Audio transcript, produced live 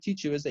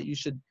teach you is that you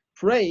should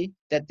pray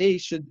that they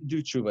should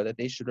do tshuva, that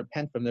they should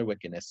repent from their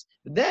wickedness.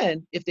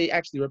 Then, if they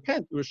actually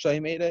repent, then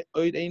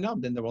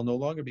there will no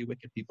longer be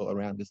wicked people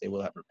around because they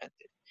will have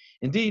repented.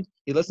 Indeed,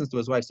 he listens to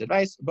his wife's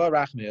advice. He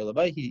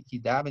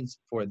davens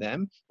for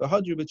them,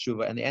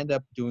 and they end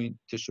up doing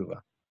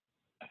teshuvah.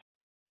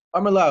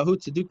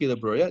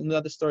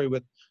 Another story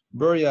with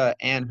Buria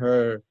and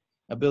her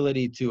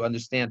ability to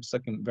understand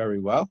psukim very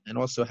well, and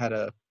also how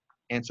to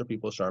answer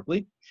people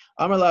sharply.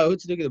 There was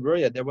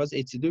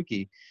a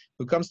tzeduki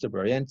who comes to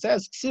Buria and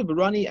says,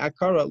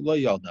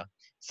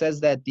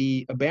 says that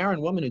a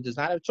barren woman who does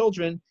not have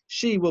children,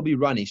 she will be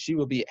rani, she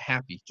will be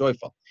happy,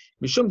 joyful.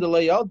 Mishum de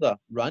lo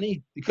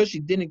rani, because she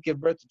didn't give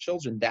birth to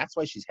children, that's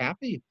why she's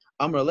happy.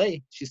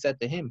 Amrle, she said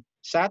to him,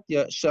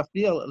 Shatya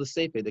shafil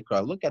l'sefer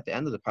dekra. Look at the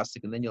end of the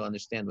pasuk, and then you'll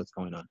understand what's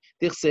going on.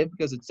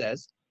 Because it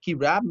says, Ki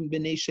rab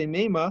b'nei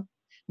shemema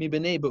mi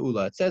b'nei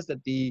be'ula. It says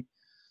that the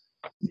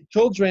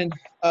children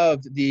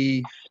of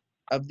the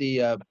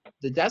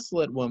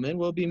desolate woman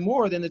will be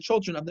more than the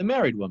children of the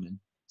married woman.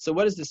 So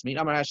what does this mean?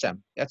 Amar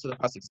Hashem. That's what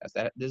the pasuk says.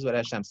 This is what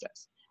Hashem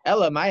says.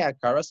 Ella maya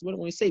karas. When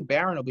we say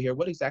barren over here,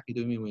 what exactly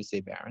do we mean when we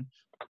say barren?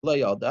 Lo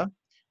yalda,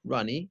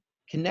 rani,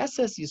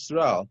 Knesset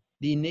Yisrael,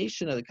 the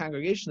nation of the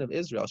congregation of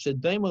Israel,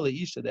 shedaima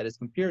leisha, that is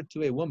compared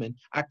to a woman,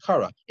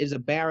 akara, is a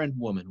barren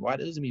woman. Why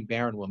does it mean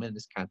barren woman in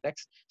this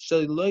context?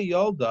 Shelo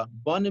yalda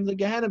banim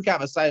legehenim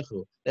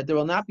kavasaychu, that there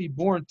will not be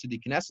born to the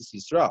Knesset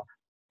Yisrael,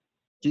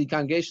 to the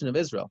congregation of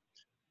Israel,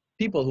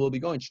 people who will be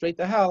going straight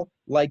to hell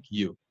like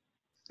you.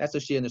 That's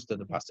what she understood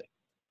the pasuk.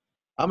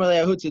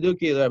 Another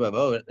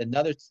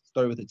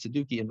story with a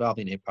tzeduki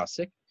involving a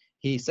pasuk.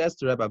 He says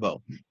to Rebbe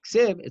Avo,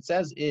 it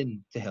says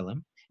in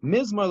Tehillim,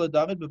 Mizmar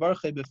LeDavid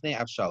b'varchei b'fnei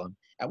Avshalom.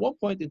 At one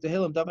point in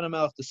Tehillim, David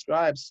HaMelech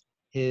describes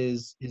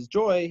his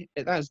joy,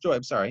 not his joy,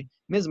 I'm sorry.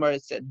 Mizmar,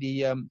 it said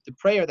the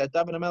prayer that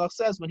David HaMelech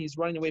says when he's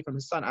running away from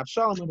his son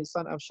Avshalom, when his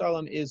son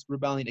Avshalom is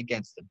rebelling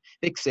against him.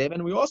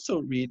 And we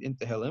also read in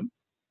Tehillim,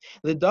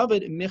 the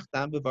David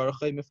Michtam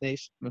b'varchei mifnei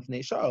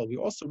Shaul. We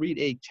also read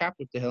a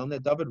chapter of Tehillim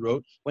that David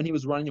wrote when he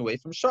was running away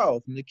from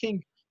Shaul, from the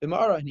king,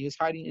 B'ma'ara, and he was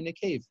hiding in a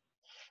cave.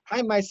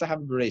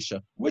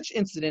 Which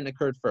incident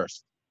occurred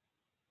first?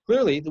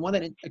 Clearly, the one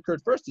that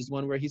occurred first is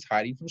one where he's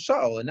hiding from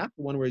Shaul, and not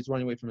the one where he's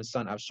running away from his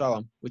son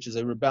Avshalom, which is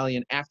a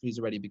rebellion after he's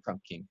already become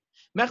king.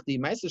 Mechti,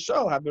 Maisa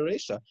Shaul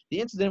HaBeresha.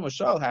 The incident with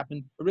Shaul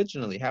happened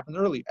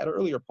early, at an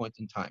earlier point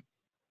in time.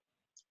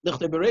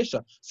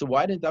 So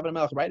why didn't David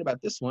HaMelech write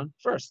about this one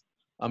first?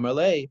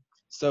 Amarle.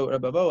 So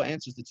Rebbe Avo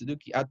answers the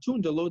Tzeduki,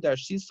 Atun de lo dar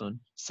shison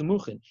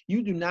smuchin.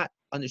 You do not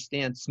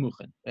understand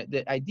smuchin.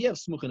 The idea of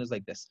smuchin is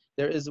like this.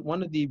 There is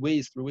one of the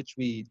ways through which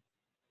we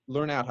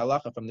learn out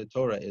halacha from the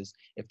Torah is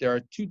if there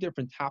are two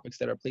different topics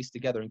that are placed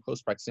together in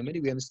close proximity,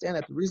 we understand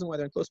that the reason why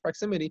they're in close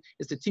proximity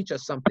is to teach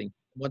us something,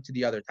 one to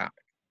the other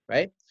topic,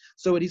 right?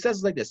 So what he says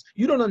is like this.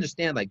 You don't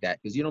understand like that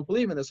because you don't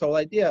believe in this whole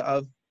idea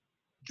of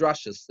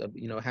drashas, of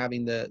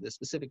having the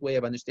specific way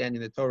of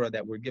understanding the Torah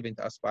that we're given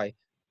to us by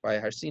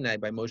Har Sinai,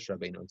 by Moshe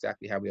Rabbeinu,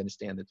 exactly how we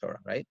understand the Torah,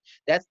 right?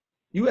 That's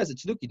you as a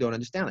tzeduki don't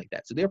understand like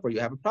that. So therefore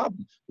you have a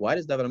problem. Why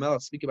does David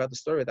HaMelech speak about the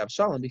story with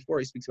Avshalom before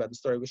he speaks about the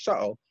story with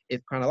Shaul?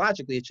 If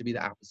chronologically it should be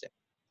the opposite.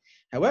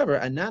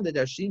 However, Ananda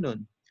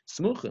Darshinun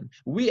Smuchim,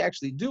 we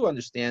actually do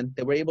understand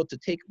that we're able to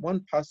take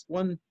one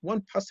pasuk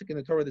in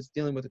the Torah that's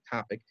dealing with a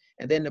topic,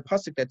 and then a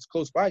pasuk that's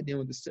close by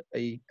dealing with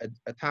a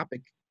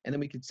topic, and then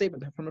we could say,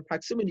 but from a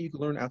proximity, you can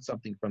learn out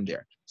something from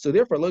there. So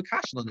therefore, lo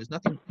kashlon, there's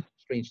nothing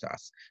strange to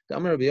us. The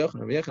Amar Rabbi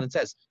Yochanan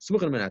says,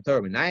 Smuchim min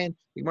Torah b'nayin.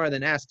 The Gemara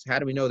then asks, how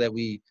do we know that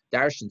we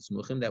darshan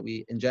smuchim, that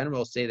we in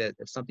general say that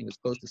if something is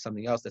close to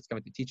something else, that's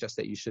going to teach us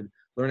that you should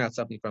learn out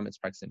something from its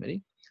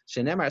proximity.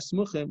 Shenemar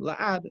smuchim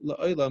la'ad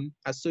la'olam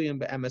asuyim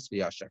be'emes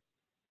v'yasher.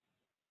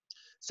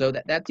 So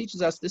that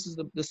teaches us, this is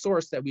the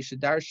source that we should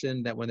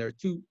darshan, that when there are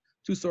two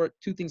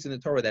things in the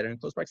Torah that are in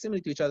close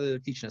proximity to each other, they're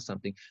teaching us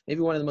something.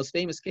 Maybe one of the most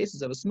famous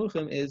cases of a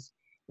smuchim is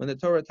when the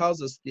Torah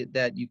tells us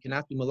that you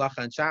cannot do malacha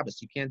on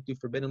Shabbos, you can't do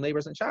forbidden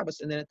labors on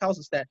Shabbos, and then it tells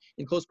us that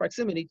in close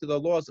proximity to the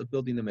laws of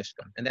building the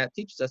Mishkan. And that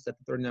teaches us that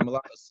the 39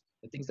 malachas,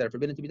 the things that are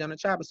forbidden to be done on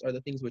Shabbos, are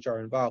the things which are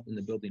involved in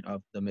the building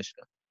of the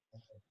Mishkan.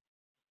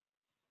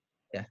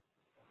 Yeah.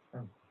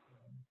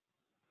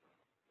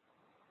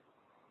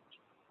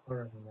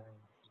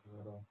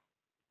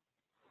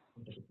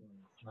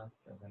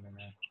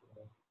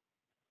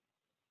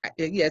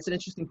 Yeah, it's an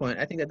interesting point.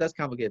 I think that does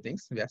complicate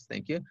things. Yes,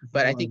 thank you.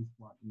 But I think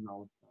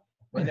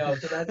I know,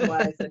 so that's why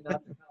I said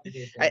not to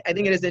complicate things. I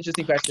think it is an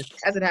interesting question.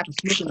 As it happens,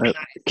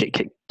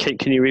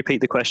 can you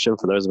repeat the question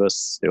for those of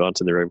us who aren't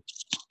in the room?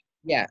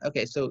 Yeah,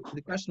 okay. So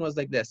the question was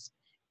like this.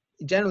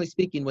 Generally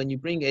speaking, when you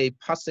bring a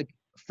pasuk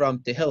from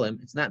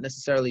Tehillim, it's not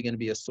necessarily going to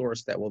be a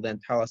source that will then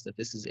tell us that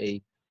this is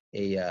a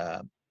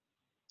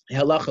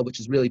halacha, which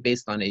is really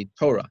based on a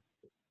Torah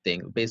thing,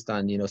 based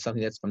on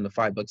something that's from the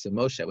 5 books of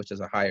Moshe, which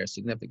has a higher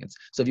significance.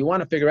 So if you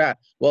want to figure out,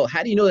 well,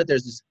 how do you know that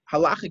there's this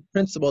halachic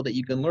principle that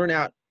you can learn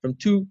out from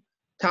two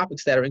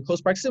topics that are in close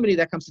proximity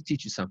that comes to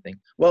teach you something?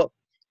 Well,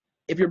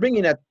 if you're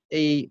bringing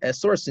a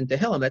source into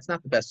Tehillim, that's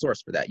not the best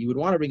source for that. You would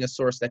want to bring a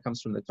source that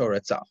comes from the Torah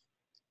itself.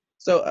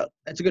 So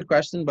that's a good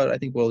question, but I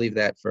think we'll leave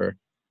that for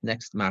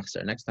next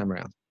time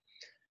around.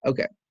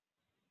 Okay.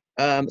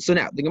 So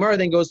now the Gemara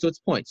then goes to its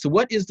point. So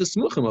what is the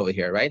smuchim over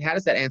here, right? How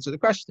does that answer the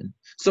question?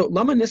 So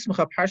lama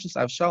nismacha parshas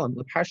Avshalom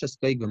leparshas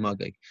Gog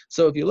v'Magog.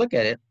 So if you look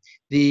at it,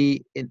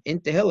 in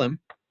Tehillim,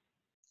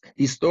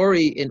 the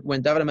story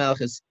when David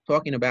HaMelech is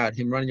talking about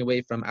him running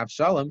away from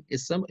Avshalom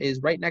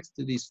is right next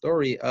to the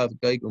story of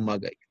Gog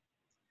v'Magog,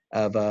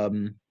 of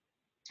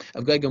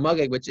Gog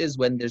v'Magog, which is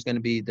when there's going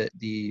to be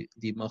the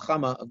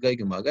Milchama of Gog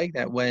v'Magog,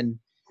 that when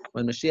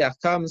Mashiach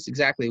comes,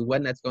 exactly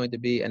when that's going to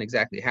be and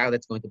exactly how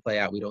that's going to play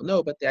out, we don't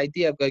know. But the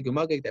idea of Gog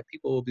v'Magog, that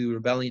people will be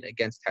rebelling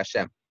against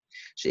Hashem.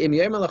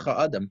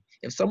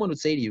 If someone would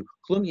say to you,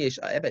 in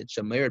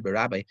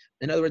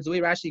other words, the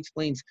way Rashi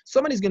explains,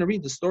 somebody's going to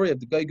read the story of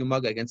the Gog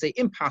v'Magog and say,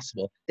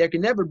 impossible. There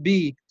can never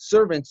be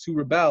servants who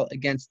rebel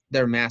against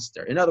their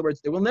master. In other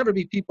words, there will never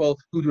be people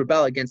who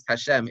rebel against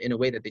Hashem in a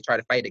way that they try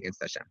to fight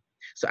against Hashem.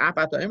 So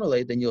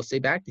then you'll say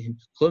back to him,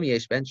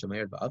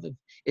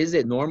 is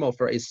it normal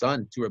for a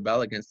son to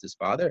rebel against his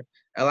father?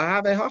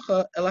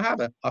 The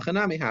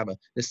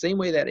same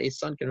way that a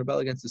son can rebel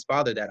against his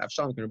father, that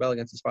Avshalom can rebel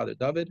against his father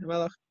David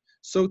HaMelech,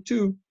 so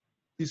too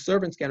these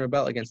servants can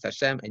rebel against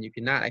Hashem, and you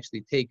cannot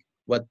actually take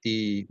what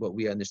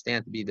we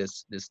understand to be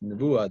this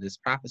nevuah, this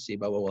prophecy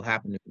about what will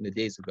happen in the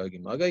days of Gog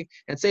and Magog,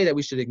 and say that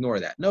we should ignore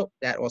that. No,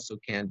 that also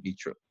can be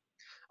true.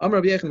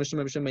 Rabbi Yechon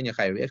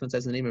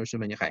says the name of Rishon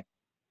ben Yochai.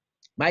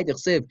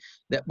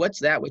 That what's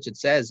that which it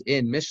says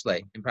in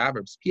Mishlei, in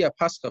Proverbs, right?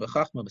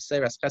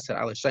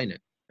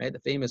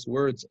 The famous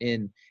words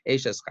in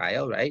Eshes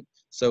Chayil, right?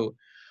 So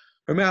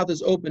her mouth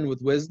is open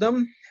with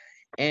wisdom,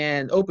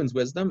 and opens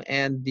wisdom,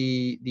 and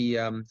the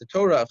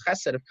Torah of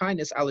Chesed, of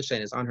kindness,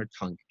 Alishain, is on her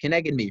tongue.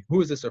 Keneged me.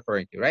 Who is this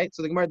referring to, right?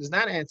 So the Gemara does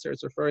not answer.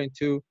 It's referring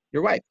to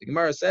your wife. The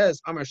Gemara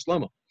says, Amar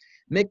Shlomo,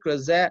 Mikra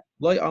zeh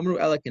loy amru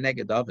ela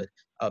keneged David.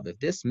 Of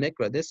this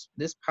mikra, this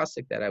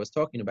pasuk that I was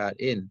talking about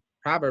in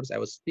Proverbs, I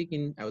was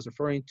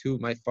referring to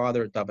my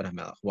father David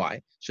HaMelech.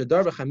 Why?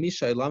 Shadar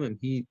b'chamisha elamim.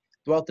 He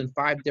dwelt in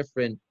 5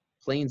 different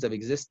planes of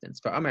existence.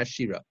 For Amar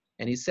Shira.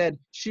 And he said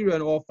Shira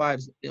in all five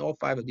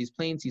of these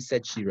planes. He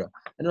said Shira.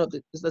 I know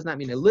this does not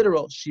mean a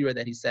literal Shira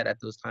that he said at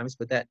those times,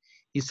 but that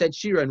he said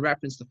Shira in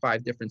reference to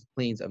 5 different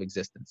planes of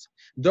existence.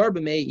 Dar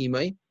b'mei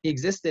imay, he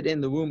existed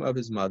in the womb of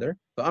his mother.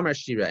 But Amar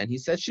Shira, and he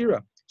said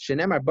Shira.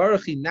 Shenemar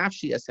baruchi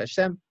nafshi es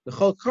Hashem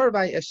v'chol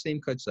karvai es shem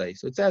kodsai.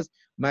 So it says,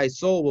 my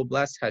soul will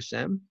bless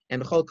Hashem,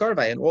 and v'chol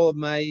karvai, and all of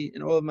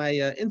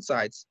my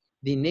insides,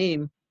 the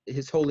name,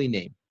 his holy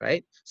name,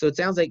 right? So it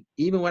sounds like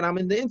even when I'm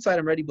in the inside,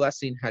 I'm already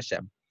blessing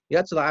Hashem. He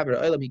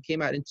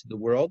came out into the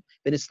world,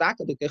 and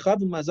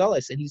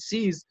he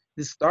sees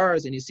the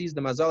stars, and he sees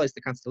the mazalis, the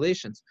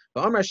constellations.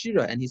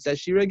 And he says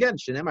Shira again.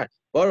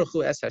 Baruch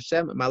hu es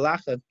Hashem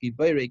malachav ki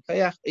boirei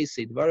kayach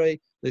esei dvarei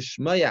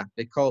l'shmaya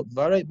v'kol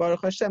dvarei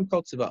baruch Hashem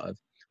kol tziva'av.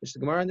 Which the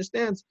Gemara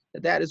understands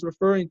that is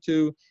referring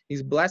to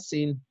he's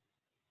blessing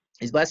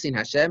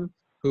Hashem,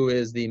 who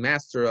is the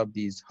master of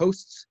these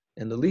hosts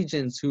and the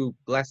legions who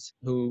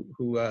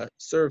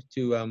serve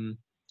to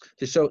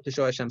show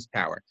Hashem's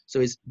power. So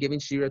he's giving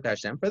Shira to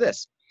Hashem for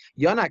this.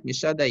 Yanak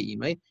mishadai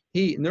imay,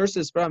 he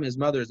nurses from his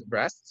mother's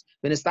breasts.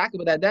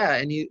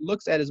 And he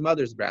looks at his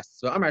mother's breasts.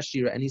 So Amar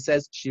Shira, and he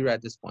says Shira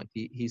at this point.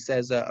 He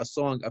says a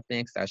song of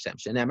thanks to Hashem.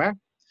 Shenemar,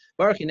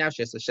 Baruch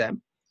Nafshes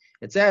Hashem.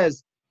 It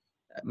says,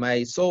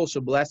 my soul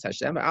shall bless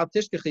Hashem, and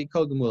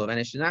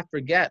I should not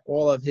forget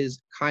all of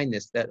his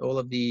kindness, that all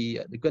of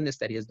the goodness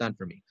that he has done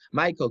for me.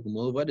 My kol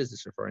gemula, what is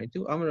this referring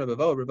to? Amar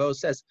Ravo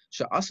says,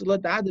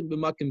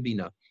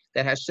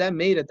 that Hashem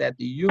made it that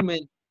the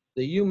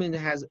human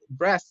has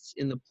breasts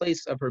in the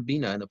place of her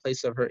bina, in the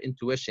place of her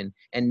intuition,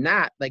 and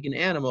not like an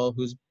animal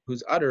whose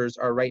udders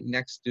are right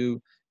next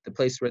to the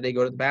place where they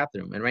go to the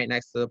bathroom, and right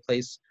next to the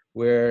place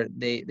where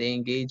they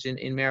engage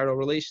in marital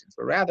relations,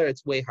 but rather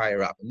it's way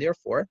higher up, and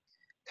therefore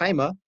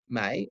Taima,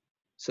 Mai.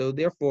 So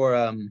therefore,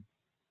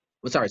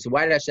 so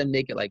why did Hashem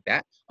make it like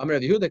that? So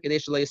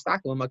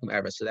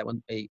that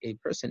when a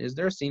person is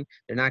nursing,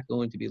 they're not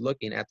going to be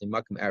looking at the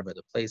Makom Erva,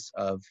 the place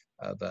of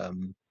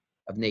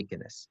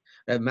nakedness.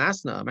 The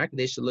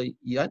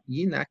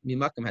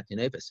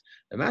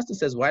Master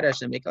says, why did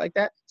Hashem make it like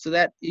that? So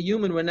that a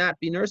human would not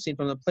be nursing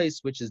from a place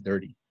which is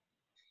dirty.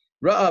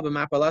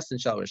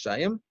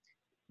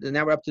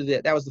 Now we're up to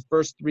that was the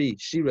first 3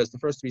 shiras, the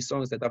first 3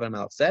 songs that David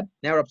HaMelech said.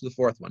 Now we're up to the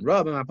 4th one.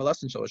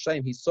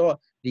 He saw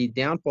the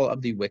downfall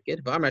of the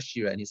wicked,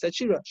 and he said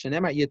Shira,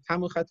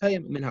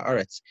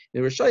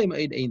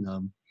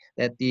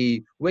 that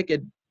the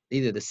wicked,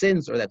 either the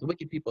sins or that the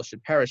wicked people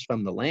should perish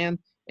from the land,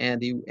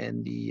 and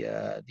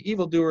the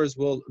evildoers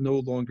will no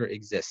longer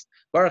exist.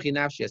 Baruch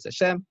Nafshi es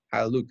Hashem,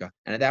 Hallelujah.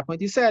 And at that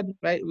point he said,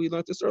 right, we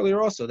learned this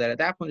earlier also, that at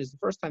that point is the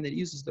first time that he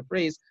uses the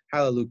phrase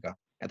Hallelujah.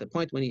 At the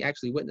point when he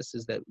actually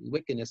witnesses that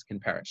wickedness can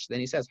perish. Then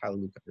he says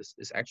Hallelujah,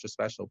 this extra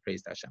special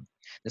praise to Hashem.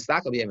 Now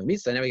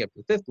we get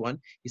to the 5th one.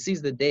 He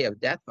sees the day of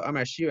death for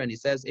Amar Shir, and he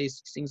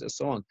sings a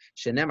song.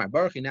 Shenemar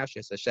Baruch Nafshi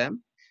es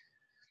Hashem.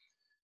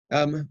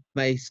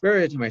 My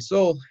spirit, my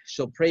soul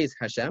shall praise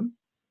Hashem.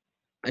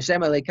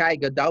 Hashem Alekai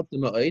Gadalti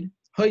Ma'od.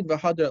 Hoid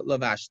v'hadar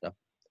lavashta.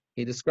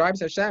 He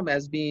describes Hashem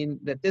as being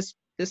that this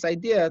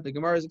idea the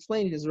Gemara is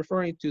explaining is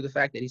referring to the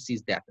fact that he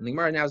sees death. And the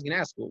Gemara now is going to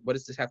ask, well, what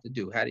does this have to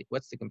do?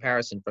 What's the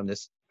comparison from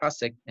this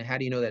pasuk, and how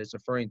do you know that it's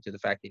referring to the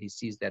fact that he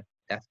sees that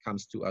death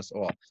comes to us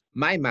all?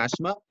 My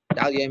mashma,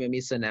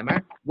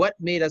 what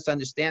made us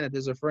understand that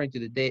this is referring to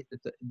the day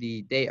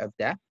of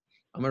death?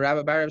 Amar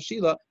Rabbi Bar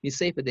Shila, he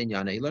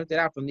learned it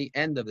out from the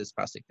end of this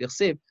pasuk.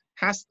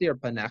 Hastir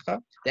panecha.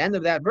 The end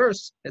of that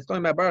verse, it's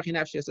talking about Baruch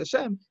Nafshi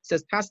Hashem,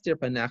 says Hastir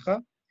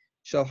panecha,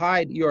 shall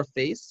hide your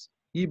face.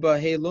 Yiba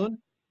helun,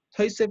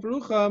 toisef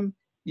rucham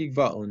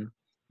yigvaun.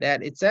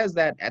 That it says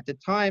that at the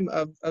time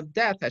of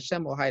death,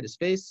 Hashem will hide his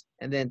face,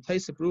 and then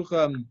toisef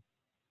rucham,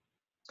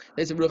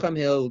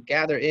 he'll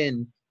gather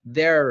in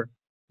their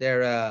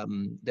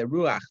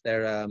ruach,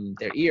 their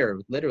ear,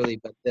 literally,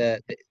 but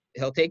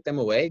he'll take them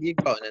away,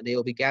 yigvaun, and they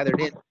will be gathered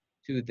in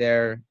to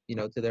their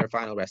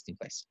final resting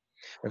place.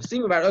 They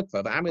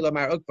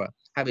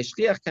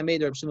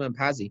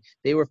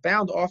were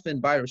found often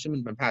by Rav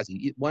Shimon ben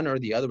Pazi. One or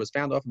the other was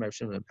found often by Rav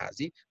Shimon ben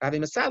Pazi.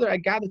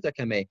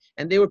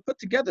 And they were put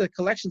together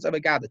collections of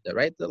agadata,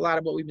 right? A lot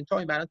of what we've been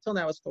talking about until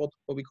now is called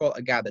what we call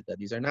agadata.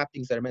 These are not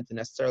things that are meant to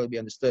necessarily be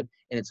understood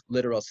in its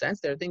literal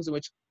sense. They're things in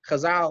which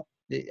Chazal,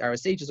 our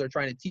sages, are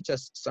trying to teach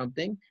us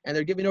something, and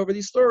they're giving over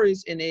these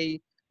stories in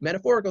a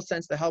metaphorical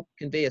sense to help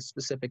convey a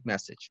specific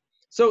message.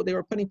 So they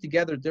were putting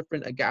together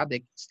different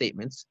agadic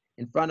statements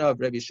in front of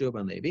Rabbi Yehoshua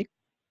ben Levi.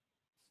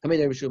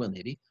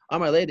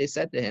 Amar Le, they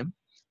said to him,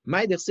 so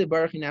they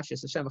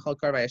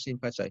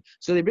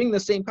bring the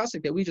same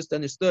pasuk that we just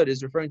understood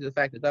is referring to the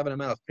fact that David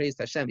HaMelech praised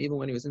Hashem even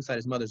when he was inside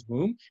his mother's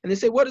womb. And they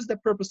say, what is the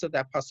purpose of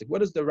that pasuk?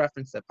 What is the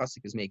reference that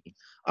pasuk is making?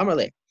 Amar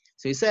Le.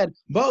 So he said,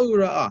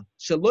 come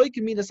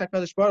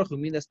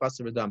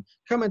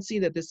and see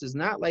that this is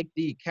not like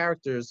the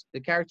character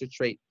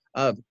trait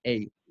of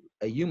a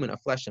human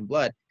of flesh and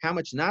blood. How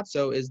much not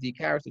so is the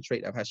character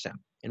trait of Hashem?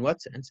 In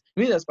what sense?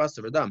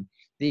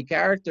 The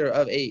character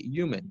of a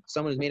human,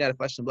 someone who's made out of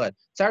flesh and blood.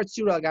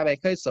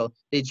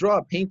 They draw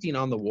a painting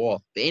on the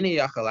wall. They're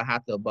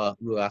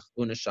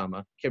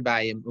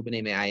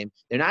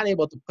not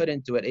able to put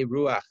into it a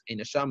ruach, a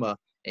neshama,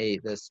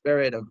 the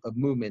spirit of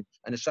movement,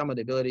 a neshama,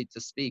 the ability to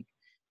speak,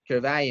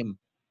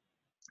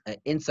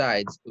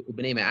 insides,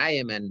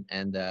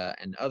 and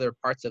other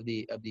parts of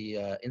the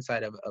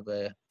inside of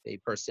a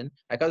person.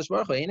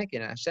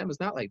 Hashem is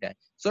not like that.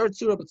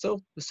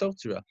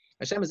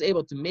 Hashem is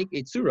able to make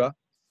a tzura,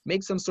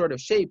 make some sort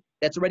of shape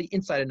that's already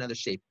inside another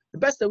shape. The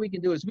best that we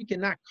can do is we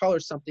cannot color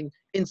something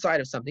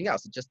inside of something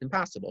else. It's just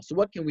impossible. So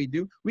what can we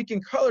do? We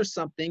can color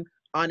something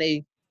on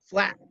a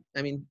flat,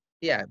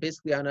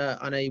 basically on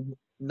a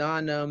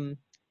non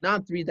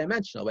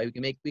three-dimensional way. We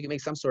can make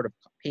some sort of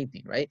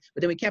painting, right?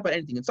 But then we can't put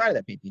anything inside of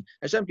that painting.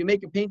 Hashem can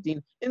make a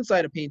painting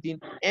inside a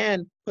painting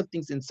and put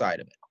things inside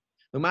of it.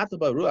 And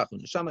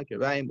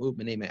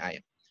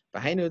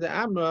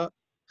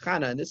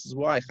this is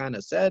why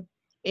Chana said,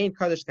 "Ain't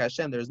Kadosh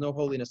Hashem, there is no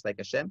holiness like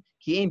Hashem.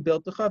 Ki ain't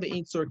built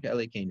ain't tzur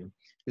ke'elekenu."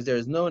 Because there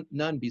is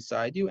none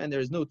beside you, and there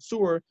is no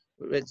tzur.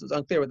 It's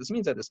unclear what this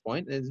means at this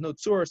point. There's no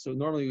tzur, so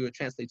normally we would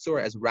translate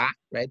tzur as rak,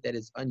 right? That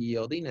is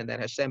unyielding, and that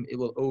Hashem, it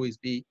will always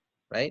be,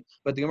 right?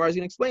 But the Gemara is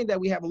going to explain that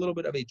we have a little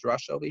bit of a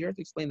drush over here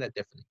to explain that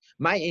differently.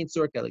 My ain't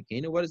tzur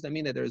ke'elekenu. What does that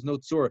mean? That there is no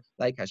tzur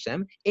like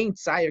Hashem? Ain't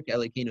tzayer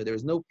ke'elekenu. There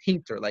is no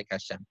painter like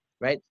Hashem,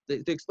 right?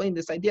 To explain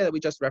this idea that we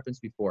just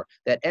referenced before,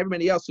 that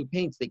everybody else who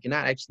paints, they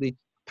cannot actually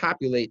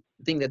populate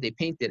the thing that they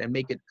painted and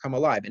make it come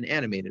alive and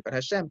animate it. But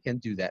Hashem can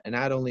do that, and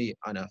not only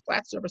on a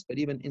flat surface, but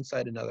even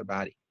inside another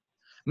body.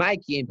 My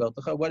ki'en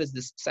beltecha. What is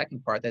this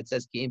second part that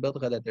says ki'en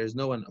beltecha, that there's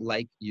no one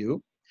like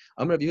you?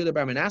 Amar Yehuda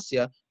bar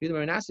Manasseh. Yehuda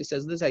bar Manasseh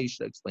says this is how you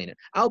should explain it.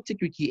 Al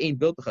tikri ki'en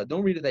beltecha.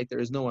 Don't read it like there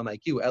is no one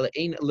like you. Ela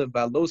ein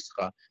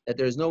levaloscha, that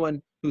there is no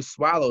one who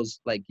swallows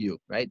like you,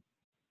 right?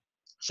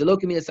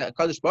 Shaloki midas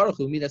Kadosh Baruch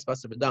Hu midas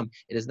basar v'dam.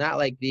 It is not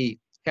like the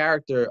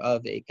character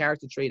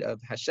trait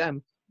of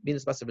Hashem.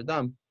 Midas basar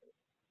v'dam.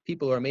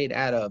 People are made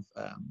out of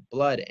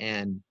blood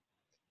and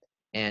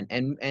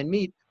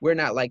meat. We're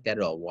not like that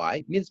at all.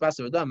 Why? We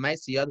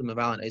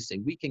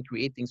can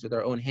create things with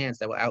our own hands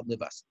that will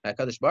outlive us.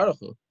 Hakadosh Baruch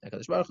Hu,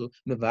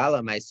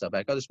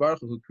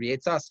 who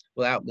creates us,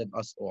 will outlive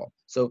us all.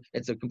 So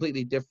it's a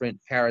completely different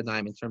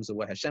paradigm in terms of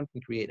what Hashem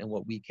can create and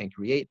what we can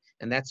create,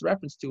 and that's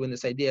reference to in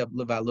this idea of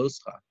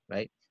levaloscha,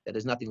 right? That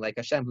there's nothing like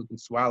Hashem who can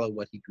swallow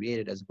what He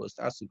created, as opposed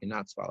to us who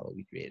cannot swallow what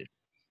we created.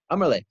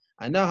 Amarle,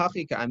 ana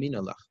hachika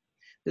aminalach.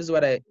 This is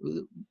what I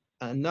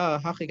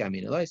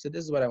said,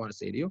 this is what I want to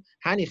say to you.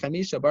 Hani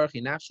chamisha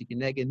baruchi nafshi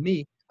kineged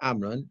mi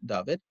Amron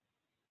David. It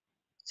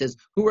says,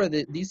 who are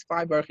these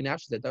 5 baruchi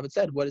nafshis that David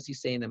said? What is he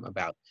saying them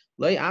about?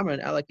 Loi Amron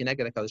ela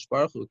kineged HaKadosh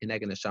Baruch Hu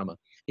kineged neshama.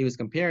 He was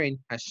comparing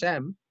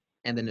Hashem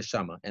and the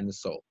neshama and the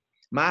soul.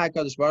 Ma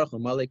HaKadosh Baruch Hu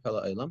malei kol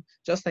ha'olam.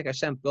 Just like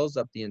Hashem fills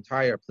up the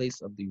entire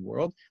place of the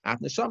world, af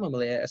neshama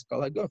malei es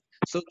kol haguf.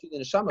 So too the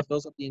neshama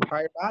fills up the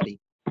entire body.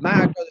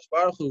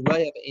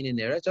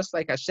 Just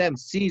like Hashem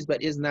sees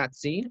but is not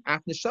seen, so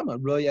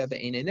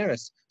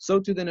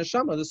too the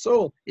neshama, the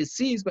soul, is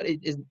sees but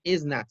it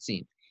is not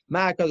seen.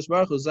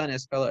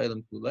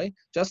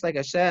 Just like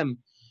Hashem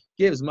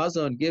gives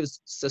mazon,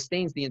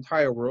 sustains the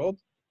entire world.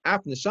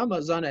 After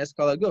neshama zana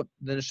eskala guf,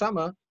 the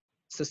neshama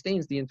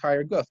sustains the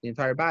entire guf, the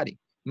entire body.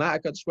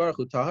 Ma'akadosh Baruch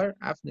Hu tahar,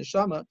 after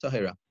neshama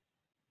tahira.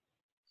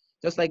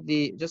 Just like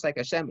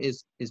Hashem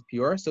is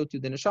pure, so too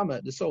the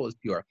neshama, the soul is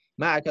pure.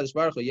 Ma'akadosh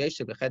Baruch Hu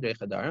yeshev b'chedrei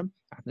chadarim,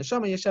 after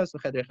neshama yeshev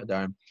b'chedrei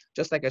chadarim.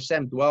 Just like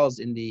Hashem dwells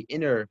in the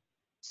inner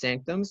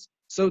sanctums,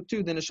 so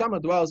too the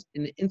neshama dwells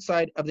in the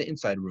inside of the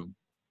inside room.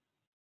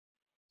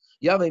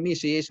 So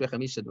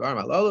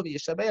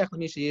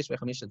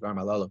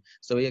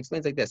he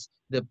explains like this: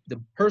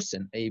 the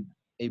person, a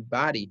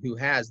body who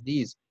has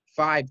these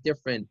 5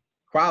 different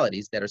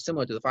qualities that are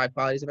similar to the 5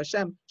 qualities of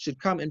Hashem, should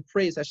come and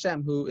praise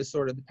Hashem, who is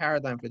sort of the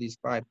paradigm for these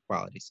 5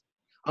 qualities.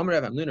 Amar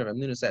Rav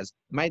Hamnuna says,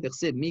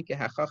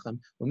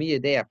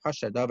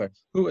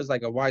 who is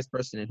like a wise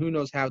person and who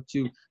knows how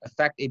to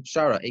effect a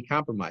pshara, a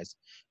compromise?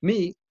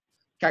 Who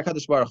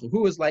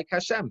is like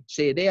Hashem,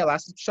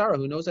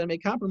 who knows how to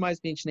make compromise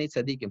between Shnei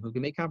Tzadikim, who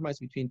can make compromise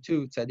between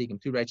 2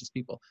 tzadikim, 2 righteous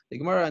people. The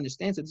Gemara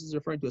understands that this is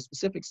referring to a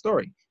specific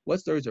story. What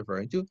story is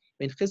referring to?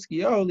 The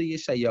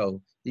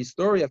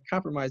story of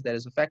compromise that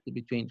is effected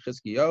between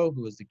Chizkiyahu,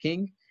 who was the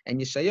king,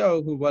 and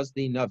Yeshayahu, who was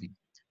the Navi.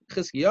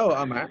 Chizkiyahu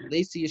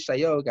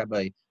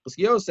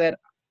said,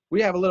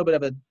 we have a little bit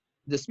of a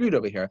dispute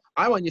over here.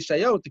 I want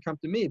Yeshayahu to come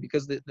to me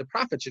because the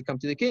prophet should come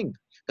to the king.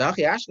 Because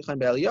we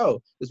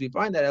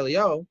find that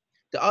Eliyahu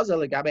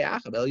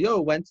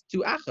went to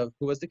Achav,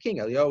 who was the king.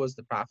 Eliyahu was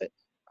the prophet,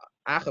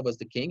 Achav was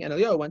the king, and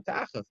Eliyahu went to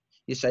Achav.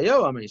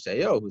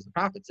 Yeshayahu, who's the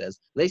prophet, says,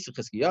 he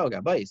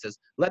says,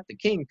 let the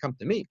king come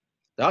to me.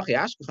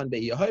 Because we find by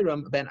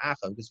Yehoram,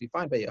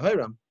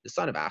 the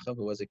son of Achav,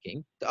 who was a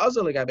king, because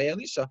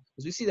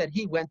we see that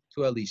he went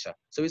to Elisha.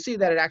 So we see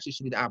that it actually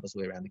should be the opposite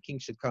way around. The king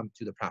should come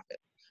to the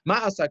prophet.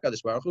 What did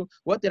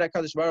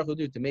HaKadosh Baruch Hu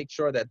do to make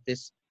sure that they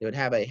would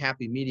have a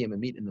happy medium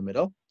and meet in the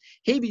middle?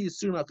 He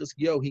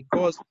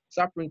caused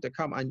suffering to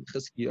come on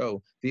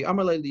Chizkiyahu.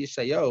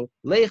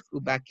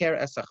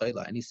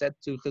 And he said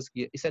to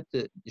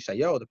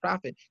Yeshayahu, the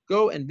prophet,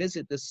 go and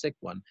visit the sick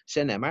one. As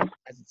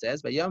it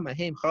says,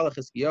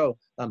 Chizkiyahu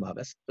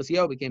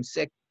became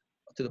sick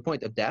to the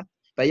point of death.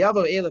 And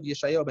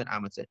Yeshayahu ben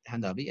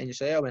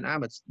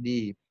Amatz,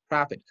 the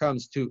prophet,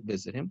 comes to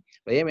visit him.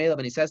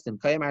 And he says to him,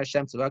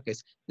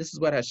 this is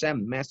what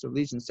Hashem, Master of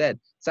Legion, said.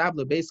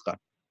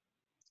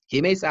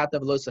 He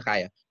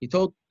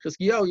told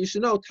Chizkiyahu, you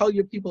should know, tell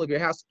your people of your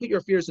house, put your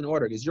affairs in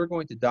order, because you're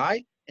going to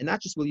die, and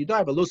not just will you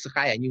die, but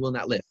and you will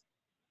not live.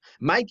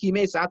 What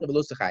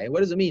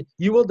does it mean?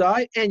 You will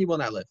die and you will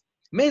not live.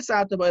 You're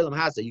going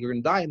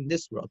to die in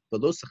this world,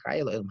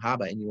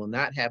 and you will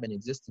not have an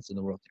existence in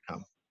the world to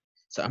come.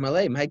 So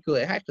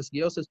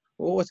Chizkiyahu says,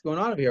 well, what's going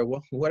on over here?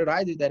 Well, what did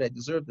I do that I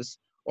deserve this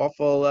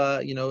awful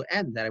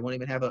end, that I won't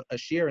even have a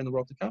share in the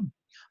world to come?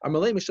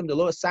 So he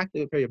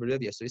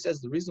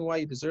says the reason why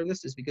you deserve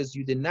this is because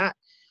you did not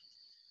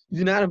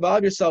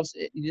involve yourself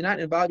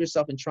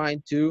in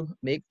trying to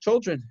make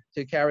children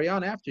to carry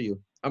on after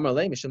you.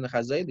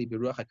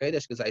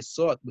 Because I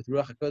saw it with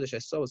Ruach HaKodesh, I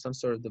saw some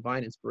sort of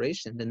divine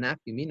inspiration. I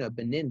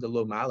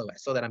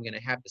saw that I'm going to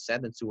have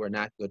descendants who are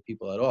not good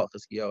people at all.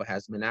 Chizkiyahu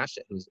has Menashe,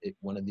 who's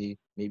one of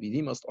maybe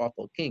the most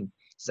awful king. He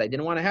says, I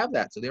didn't want to have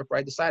that, so therefore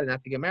I decided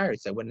not to get married,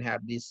 so I wouldn't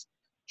have these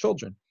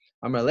children.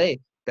 What are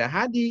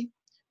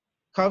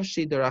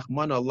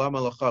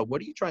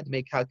you trying to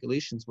make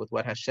calculations with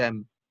what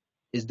Hashem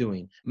is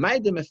doing?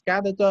 That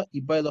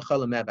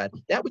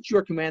which you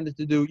are commanded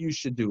to do, you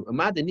should do.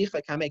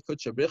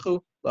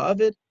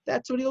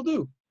 That's what he'll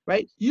do,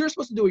 right? You're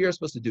supposed to do what you're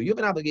supposed to do. You have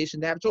an obligation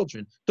to have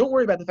children. Don't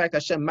worry about the fact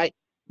that Hashem might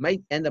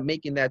end up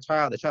making that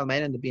child. The child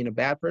might end up being a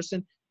bad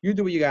person. You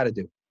do what you got to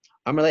do.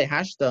 So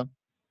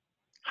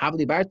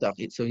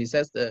he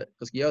says to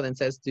Chizkiyahu, then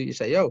says to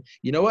Yeshayahu,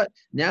 you know what?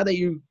 Now that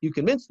you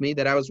convinced me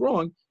that I was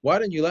wrong, why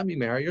don't you let me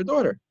marry your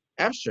daughter?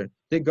 Maybe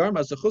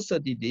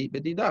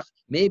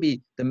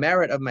the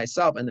merit of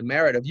myself and the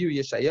merit of you,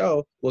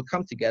 Yeshayahu, will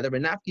come together,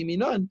 and it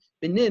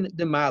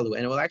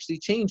will actually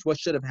change what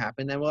should have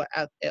happened, and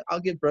I'll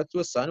give birth to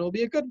a son who will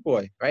be a good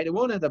boy, right? It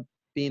won't end up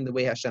being the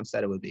way Hashem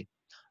said it would be.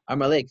 He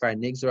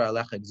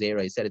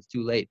said it's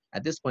too late.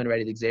 At this point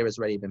already, the Gzeira has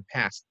already been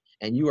passed,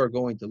 and you are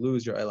going to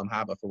lose your Olam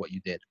Haba for what you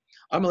did.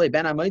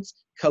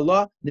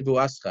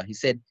 He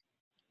said,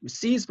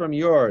 cease from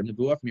your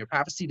nevuah, from your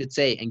prophecy to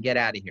say, and get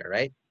out of here,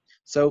 right?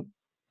 So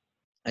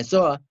I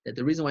saw that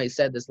the reason why he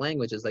said this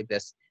language is like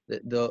this.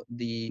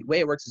 The way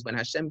it works is when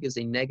Hashem gives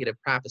a negative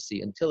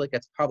prophecy, until it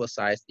gets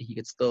publicized, he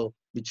could still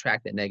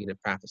retract that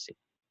negative prophecy.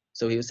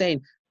 So he was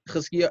saying,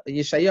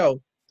 Yeshayahu,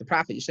 the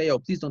prophet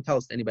Yeshayahu, please don't tell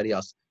us to anybody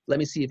else. Let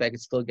me see if I can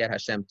still get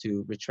Hashem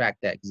to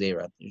retract that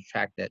Gzeira,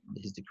 retract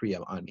his decree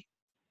on me.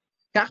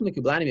 This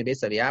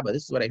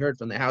is what I heard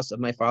from the house of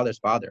my father's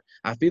father.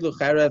 Even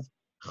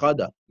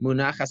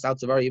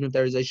if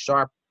there is a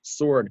sharp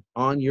sword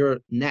on your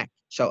neck,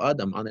 shall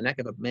Adam, on the neck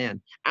of a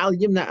man.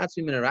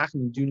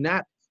 Do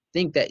not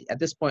think that at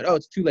this point, oh,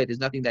 it's too late, there's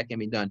nothing that can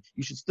be done.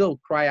 You should still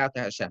cry out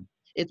to Hashem.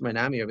 So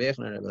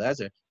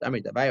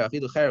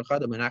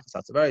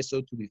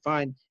too we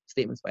find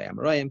statements by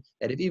Amoraim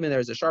that if even there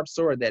is a sharp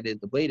sword that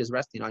the blade is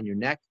resting on your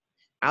neck,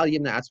 do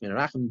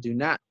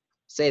not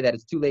say that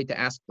it's too late to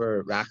ask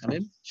for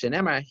rachamim.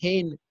 Shenemar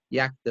hein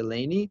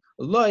yakdeleni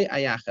loy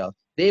ayachel.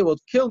 They will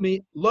kill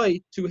me,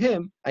 loy, to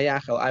him,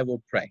 ayachel, I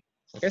will pray.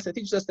 Okay, so it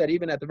teaches us that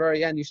even at the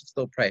very end, you should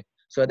still pray.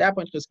 So at that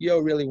point,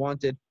 Chizkiyahu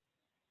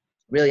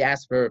really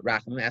asked for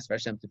rachamim, asked for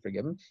Hashem to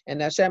forgive him.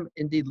 And Hashem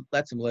indeed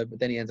lets him live, but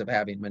then he ends up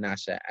having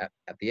Menashe. At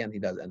the end, he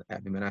does end up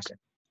having Menashe.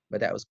 But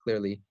that was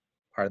clearly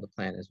part of the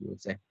plan, as we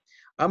would say.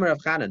 Amar of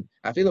Chanan,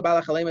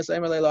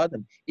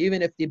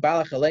 even if the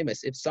Balach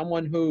Halemus, if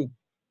someone who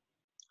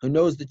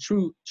knows the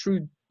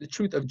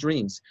truth of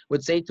dreams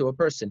would say to a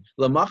person,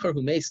 Lamacher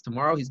who makes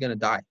tomorrow he's going to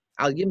die.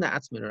 Al Yimna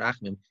Atzmin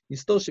Rachmim, you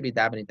still should be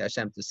davening to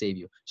Hashem to save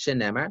you.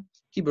 Shenemar,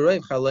 Ki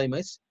Beroiv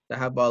Chalemus, the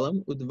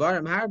Habalim,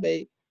 Udvarim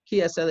Harbe, Ki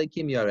Asele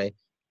Kim Yare.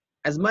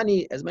 As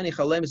many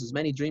chalemus, as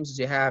many dreams as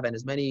you have, and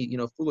as many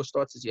foolish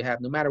thoughts as you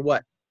have, no matter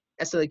what,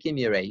 Asele Kim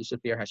Yare, you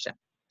should fear Hashem.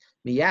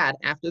 Miyad,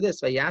 after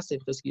this, Vayasef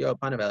Chizkiyahu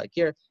Panav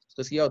Elakir,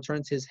 Chizkiyahu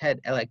turns his head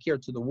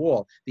Elakir to the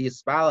wall. The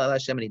Yispal El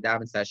Hashem and he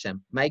davens to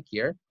Hashem. My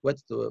kir,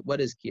 what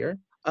is kir?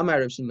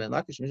 Amar Rav Shimon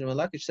ben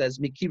Lakish says,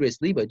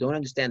 Mikiris Liba. Don't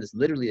understand this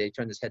literally that he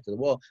turned his head to the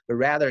wall, but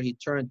rather he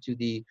turned to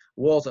the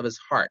walls of his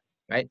heart,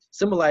 right?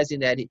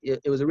 Symbolizing that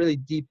it was a really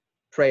deep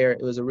prayer.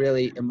 It was a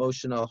really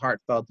emotional,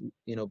 heartfelt,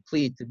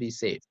 plea to be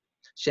saved.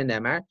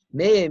 Shenemar,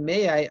 Mei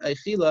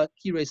Aichila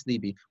Kiris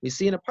Libi. We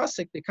see in a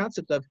pasuk the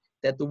concept of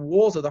that the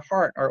walls of the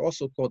heart are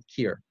also called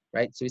kir,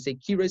 right? So we say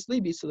kiris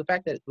libi. So the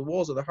fact that the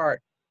walls of the heart,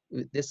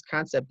 this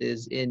concept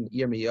is in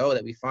Yirmiyahu,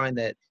 that we find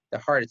that the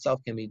heart itself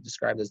can be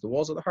described as the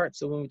walls of the heart.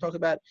 So when we talk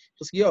about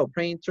Chizkiyahu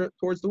praying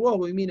towards the wall,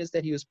 what we mean is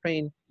that he was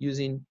praying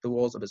using the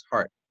walls of his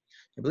heart.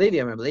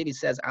 Levi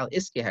says al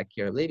iske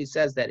hakir. Levi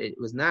says that it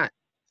was not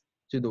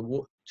to the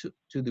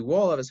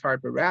wall of his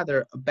heart, but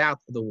rather about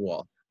the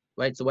wall.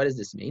 Right, so what does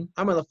this mean?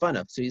 Amar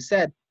Lefanav. So he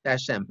said to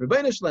Hashem,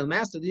 Rebbeinu Shalom,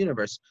 Master of the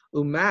universe,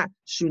 Uma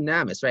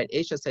Shunamis, right?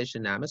 Isha says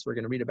Shunamis. We're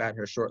going to read about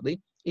her shortly.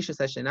 Isha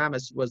says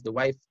Shunamis was the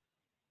wife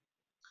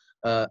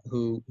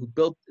who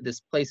built this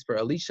place for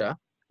Elisha,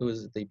 who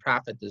was the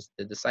prophet,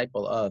 the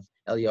disciple of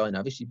Eliyahu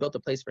Navi. She built a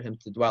place for him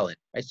to dwell in.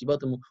 Right? She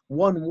built him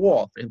one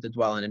wall for him to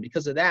dwell in, and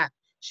because of that,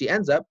 she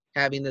ends up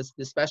having this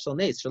special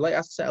nace. She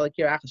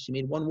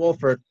made one wall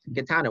for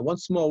Ketana, one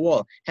small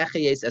wall.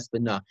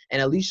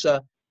 And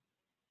Elisha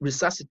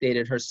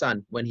resuscitated her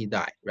son when he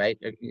died, right?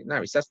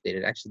 Not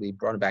resuscitated, actually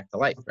brought him back to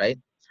life, right?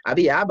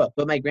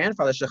 But my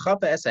grandfather,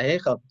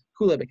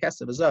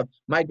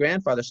 my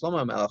grandfather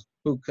Shlomo Melech,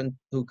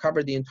 who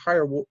covered the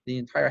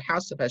entire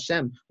house of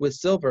Hashem with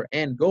silver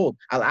and gold,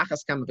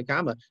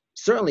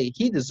 certainly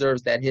he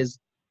deserves that his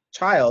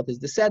child, his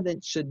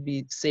descendant, should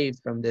be saved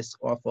from this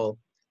awful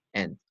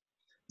end.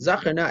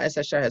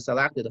 Chizkiyahu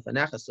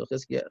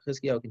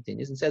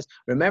continues and says,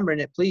 remember in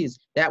it, please,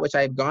 that which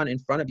I have gone in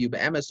front of you,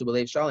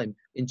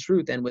 in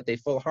truth and with a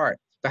full heart.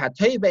 And I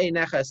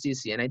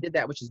did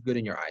that which is good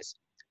in your eyes.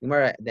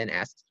 Gemara then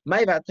asks,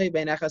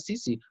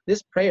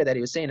 this prayer that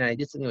he was saying, and I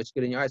did something which is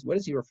good in your eyes, what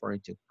is he referring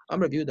to?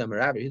 Amar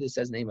Yehuda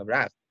says the name of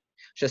Rav.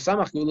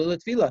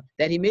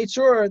 That he made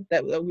sure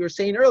that we were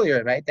saying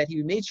earlier, right? That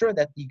he made sure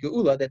that the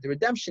Geula, that the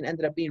redemption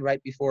ended up being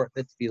right before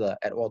the Tefillah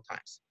at all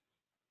times.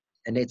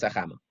 And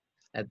Neitzachama.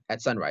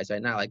 At sunrise,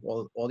 right? Not like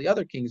all the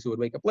other kings who would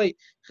wake up late.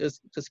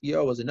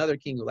 Chizkiyahu was another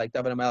king who, like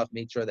David HaMelech,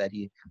 made sure that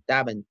he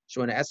davened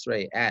Shemona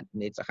Esrei at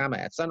Neitzachama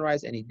at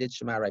sunrise, and he did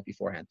Shema right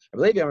beforehand.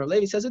 Rav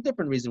Levi says a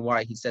different reason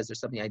why he says there's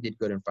something I did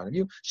good in front of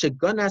you.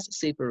 Shegonas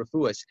Sefer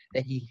Refuas,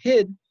 that he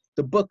hid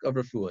the book of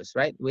Refuas,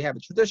 right? We have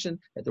a tradition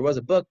that there was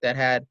a book that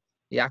had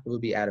Yaakov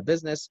would be out of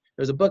business.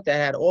 There was a book that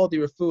had all the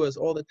Refuas,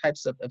 all the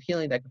types of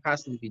healing that could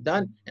possibly be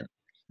done,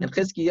 and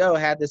Chizkiyahu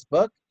had this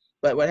book.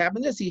 But what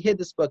happened is he hid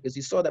this book because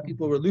he saw that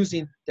people were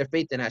losing their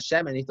faith in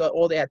Hashem, and he thought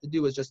all they had to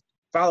do was just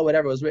follow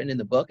whatever was written in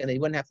the book, and they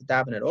wouldn't have to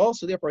daven at all.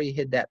 So therefore, he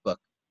hid that book.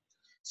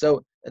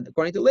 So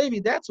according to Levi,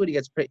 that's what he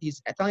gets.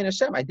 He's telling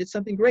Hashem, I did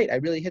something great. I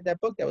really hid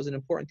that book. That was an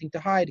important thing to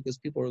hide because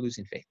people were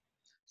losing faith.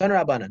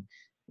 Taner Rabbanan,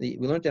 we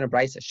learned in a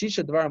brayso.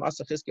 Shisha Dvarim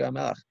Asa Chizkiyahu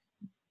HaMelech.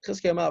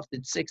 Chizkiyahu HaMelech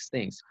did 6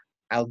 things.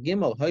 Al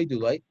Gimel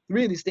Haydulai.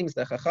 3 of these things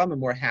the Chachamim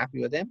were happy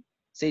with him.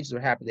 Sages were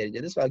happy that he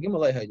did this. Al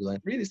Gimel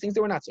Haydulai. 3 of these things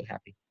they were not so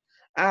happy.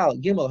 Al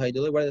Gimel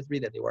Haydulai, what are the 3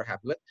 that they were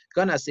happy with?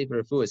 Gana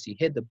Sefer Refuas, he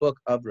hid the book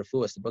of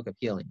Refuas, the book of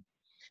healing.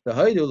 The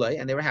Haydulai,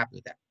 and they were happy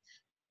with that.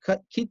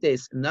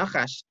 Kites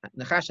Nachash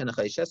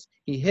Nachashas,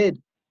 he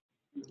hid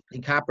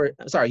the copper,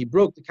 he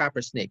broke the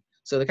copper snake.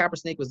 So the copper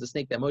snake was the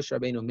snake that Moshe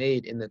Rabbeinu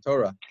made in the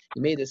Torah. He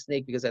made the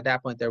snake because at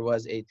that point there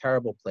was a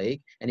terrible plague,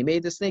 and he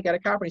made the snake out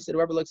of copper. He said,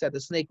 whoever looks at the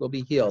snake will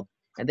be healed.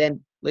 And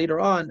then later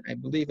on, I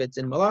believe it's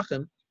in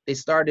Malachim, they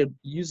started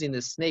using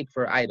the snake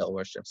for idol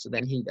worship. So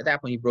then at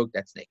that point he broke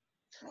that snake.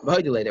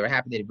 They were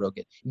happy that he broke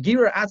it.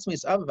 Gira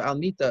Atzmis of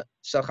Almita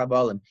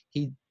Shalchabalim.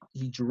 He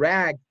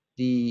dragged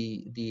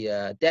the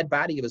dead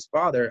body of his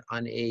father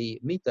on a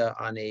mita,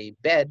 on a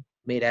bed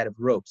made out of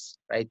ropes,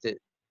 right?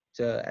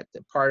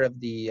 part of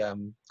the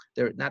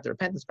not the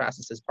repentance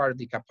process, as part of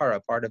the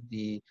kapara, part of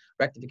the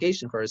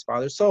rectification for his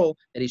father's soul,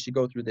 that he should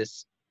go through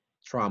this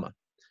trauma.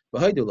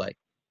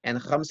 And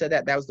Chacham said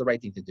that was the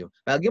right thing to do.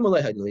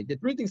 He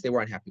did three things they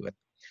weren't happy with.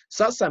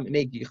 Sasam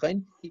made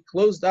Gichon. He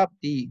closed up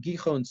the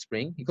Gichon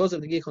spring. He closed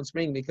up the Gichon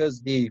spring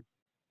because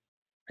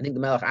I think the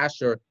Melech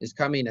Asher is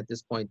coming at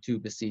this point to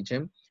besiege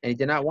him, and he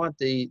did not want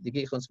the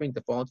Gichon spring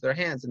to fall into their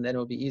hands, and then it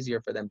would be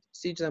easier for them to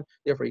besiege them.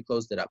 Therefore, he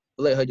closed it up.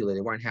 They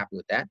weren't happy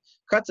with that.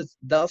 He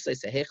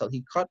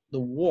cut the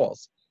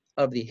walls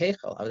of the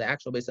Heichel, of the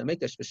actual Beis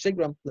Hamikdash,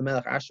 V'shigram the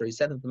Melech Asher. He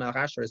sent them to Melech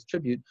Asher as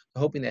tribute,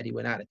 hoping that he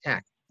would not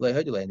attack. They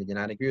did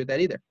not agree with that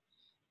either.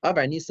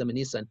 Avar Nisan and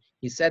Nisan,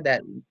 he said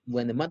that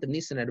when the month of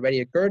Nisan had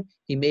already occurred,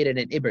 he made it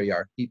an Iber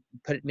Yar. He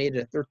made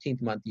it a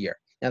 13th month year.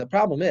 Now the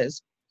problem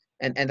is,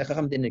 and the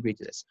Chacham didn't agree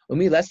to this.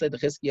 Umi Leslie the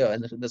Chizkiyo,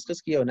 and the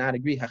Chizkiyo not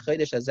agree.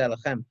 HaChodesh Hazeh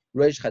Lachem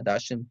Rosh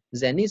Chadashim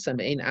Ze Nisan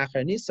Ve'ein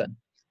Acher Nisan.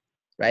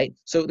 Right.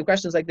 So the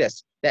question is like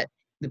this: that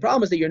the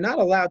problem is that you're not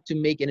allowed to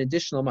make an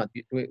additional month.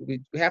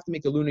 We have to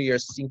make the lunar year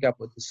sync up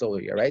with the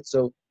solar year, right?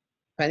 So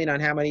depending on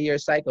how many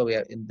years cycle we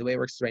have, in the way it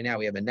works right now,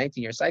 we have a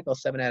 19-year cycle.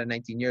 7 out of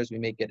 19 years, we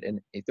make it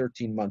a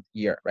 13-month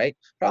year, right?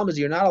 Problem is,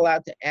 you're not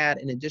allowed to add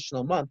an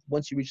additional month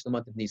once you reach the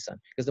month of Nisan,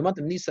 because the month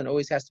of Nisan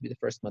always has to be the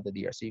first month of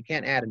the year. So you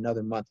can't add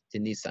another month to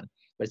Nisan.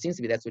 But it seems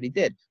to be that's what he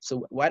did.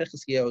 So why did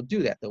Chizkiyahu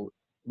do that? Though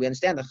we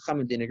understand that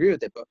Chachamim didn't agree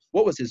with it, but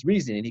what was his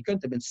reasoning? He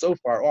couldn't have been so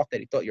far off that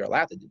he thought you're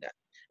allowed to do that.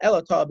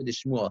 Ela Ta'abed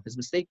Shmuel. His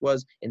mistake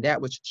was in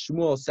that which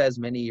Shmuel says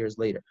many years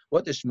later.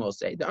 What does Shmuel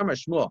say? The Amar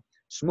Shmuel,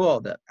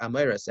 the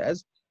Amira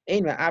says,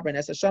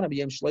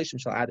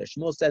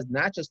 Shmuel says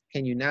not just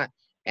can you not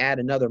add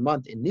another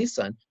month in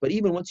Nisan, but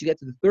even once you get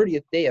to the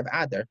 30th day of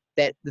Adar,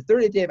 that the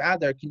 30th day of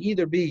Adar can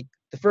either be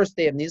the first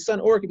day of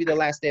Nisan or it could be the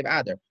last day of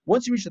Adar.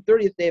 Once you reach the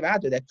 30th day of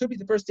Adar, that could be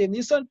the first day of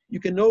Nisan,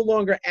 you can no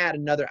longer add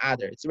another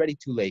Adar. It's already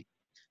too late.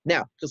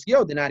 Now,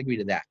 Chizkiyahu did not agree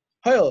to that.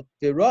 Therefore,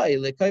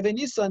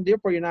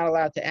 you're not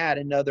allowed to add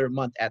another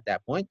month at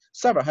that point.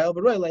 So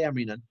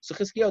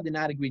Chizkiyahu did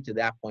not agree to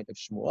that point of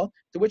Shmuel,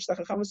 to which the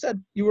Chacham said,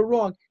 you were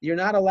wrong. You're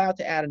not allowed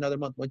to add another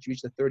month once you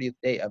reach the 30th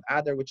day of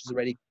Adar, which is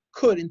already,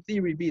 could in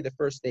theory be the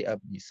first day of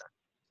Nisan.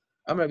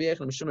 We're going to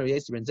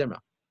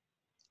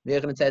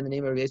say the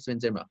name of Rav Yosef ben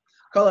Zimra.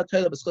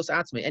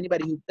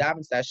 Anybody who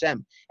davens to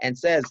Hashem and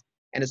says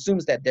and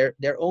assumes that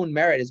their own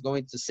merit is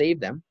going to save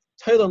them,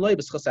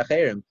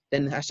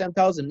 then Hashem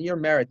tells him, your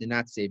merit did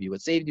not save you.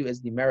 What saved you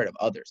is the merit of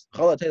others.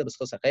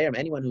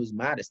 Anyone who's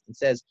modest and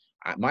says,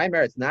 my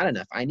merit's not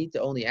enough, I need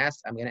to only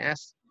ask, I'm going to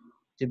ask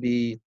to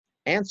be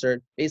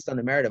answered based on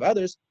the merit of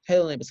others,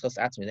 then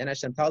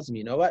Hashem tells him,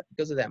 you know what,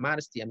 because of that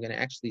modesty, I'm going to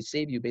actually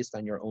save you based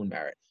on your own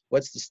merit.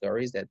 What's the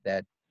stories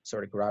that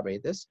sort of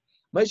corroborate this?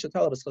 Moshe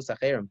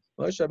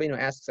Rabbeinu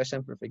asks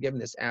Hashem for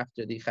forgiveness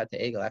after the Chet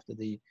HaEgel, after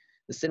the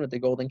sin with the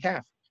golden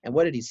calf. And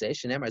what did he say? He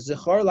says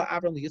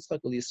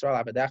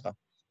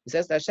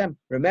to Hashem,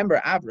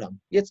 remember Avram,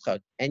 Yitzchak,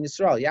 and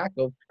Yisrael,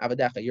 Yaakov,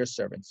 Avadecha, your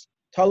servants.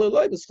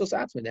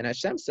 Then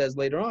Hashem says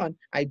later on,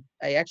 I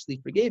actually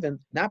forgave him,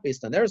 not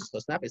based on their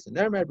schus, not based on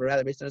their merit, but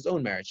rather based on his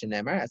own merit.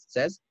 As it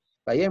says,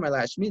 I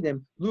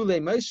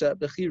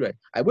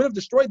would have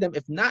destroyed them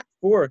if not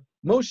for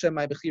Moshe,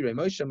 my Bechire,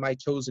 Moshe, my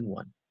chosen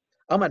one.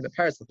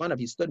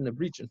 He stood in a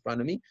breach in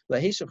front of me,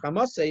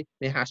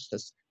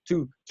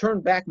 to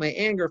turn back my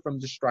anger from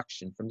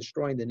destruction, from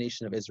destroying the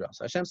nation of Israel.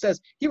 So Hashem says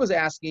he was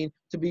asking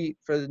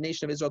for the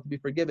nation of Israel to be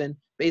forgiven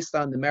based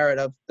on the merit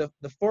of the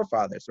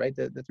forefathers, right?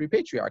 The three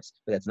patriarchs.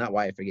 But that's not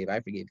why I forgave. I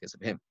forgave because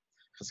of him.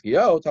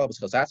 Chizkiyahu thought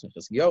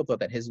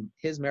that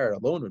his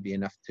merit alone would be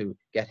enough to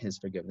get his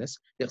forgiveness.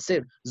 He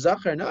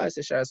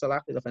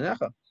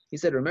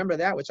said, remember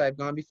that which I have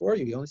gone before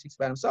you. He only speaks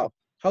about himself.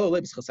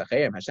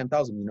 Hashem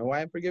tells him, you know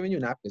why I'm forgiving you?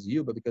 Not because of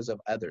you, but because of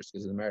others,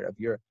 because of the merit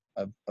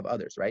of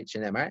others, right?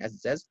 As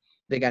it says,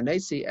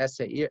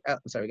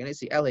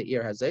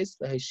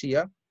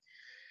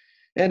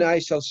 and I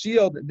shall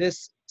shield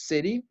this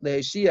city,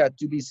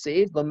 to be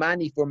saved,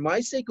 Lamani, for my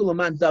sake,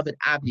 Laman David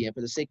Abdi, and for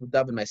the sake of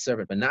David my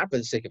servant, but not for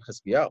the sake of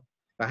Chizkiyahu.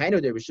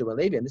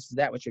 And this is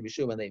that which Rabbi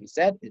Shua ben Levi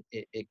said.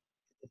 It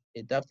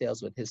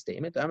dovetails with his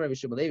statement. Rabbi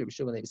Shua ben Levi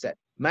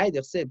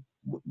said,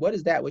 what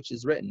is that which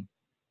is written?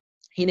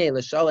 Hine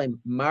l'shalem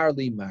mar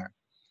li mar.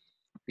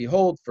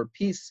 Behold, for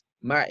peace,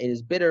 mar, it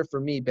is bitter for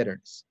me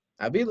bitterness.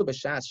 Even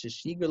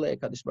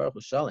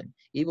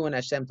when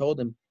Hashem told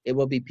him, it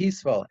will be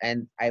peaceful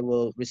and I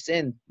will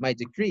rescind my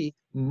decree,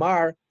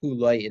 mar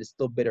huloi, it is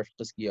still bitter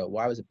for Chizkiyahu.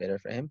 Why was it bitter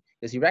for him?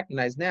 Because he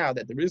recognized now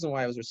that the reason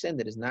why it was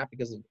rescinded is not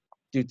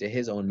due to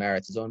his own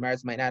merits. His own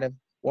merits might not have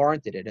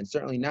warranted it, and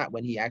certainly not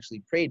when he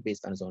actually prayed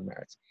based on his own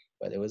merits.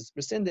 But it was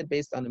rescinded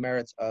based on the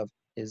merits of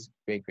his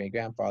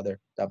great-great-grandfather,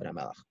 David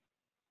HaMelech.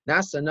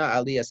 Nasana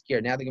Aliyas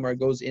Kir. Now the Gemara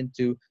goes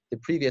into the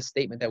previous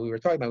statement that we were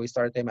talking about. We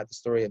started talking about the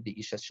story of the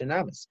Isha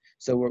Shenamis.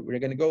 So we're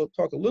going to go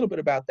talk a little bit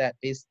about that,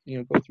 go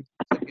through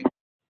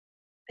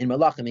in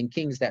Malachim, in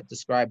Kings that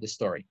describe the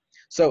story.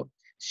 So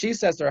she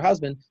says to her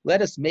husband,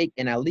 let us make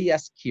an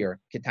Aliyas Kir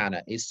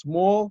Kitana. A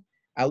small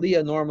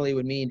Aliyah normally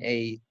would mean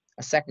a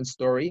second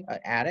story, an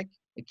attic.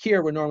 A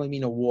kir would normally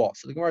mean a wall.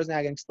 So the Gemara is now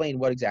going to explain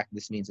what exactly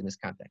this means in this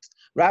context.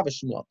 Rav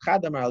Shmuel,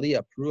 Chadamar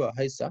Aliyah Perua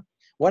Haisa.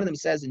 One of them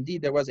says,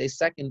 indeed, there was a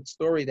second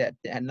story that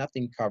had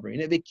nothing covering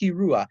it,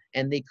 Vikirua,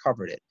 and they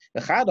covered it.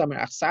 The Chadamar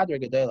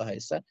Achsadra Gedola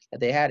Haisa, that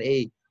they had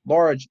a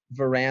large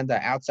veranda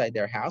outside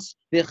their house.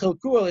 They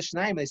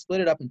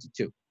split it up into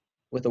two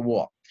with a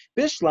wall.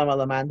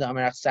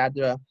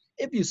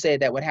 If you say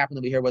that what happened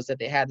over here was that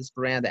they had this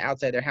veranda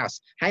outside their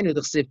house, then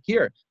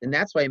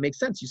that's why it makes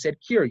sense. You said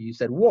kir, you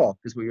said wall,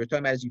 because what you were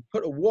talking about is you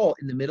put a wall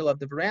in the middle of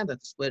the veranda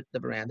to split the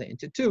veranda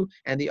into two,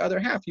 and the other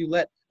half you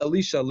let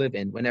Elisha live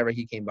in whenever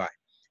he came by.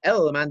 But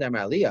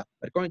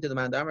according to the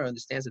Mandamar,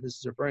 understands that this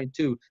is referring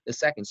to the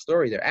second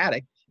story, their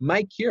attic.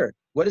 My kir,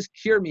 what does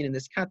kir mean in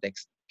this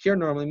context? Kir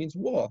normally means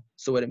wall.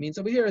 So what it means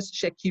over here is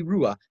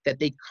shekirua, that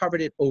they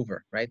covered it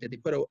over, right? That they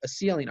put a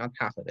ceiling on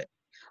top of it.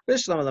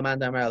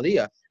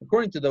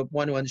 According to the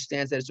one who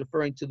understands that it's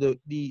referring to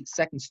the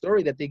second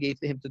story that they gave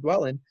to him to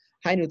dwell in,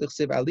 then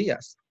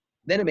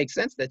it makes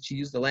sense that she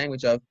used the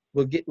language of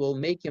we'll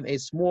make him a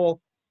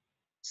small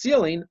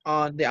ceiling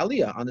on the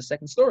aliyah, on the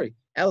second story.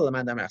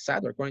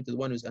 According to the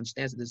one who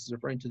understands that this is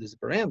referring to this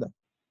veranda.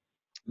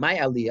 My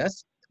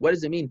aliyahs, what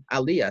does it mean?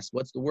 Aliyahs,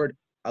 what's the word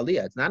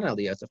aliyah? It's not an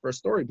aliyah, it's a first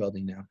story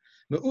building now.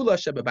 Me'ula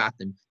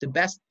shebabatim, the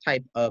best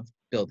type of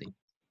building.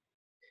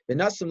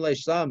 V'nasim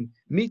leishlam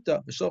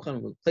mita v'shulchan,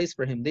 will place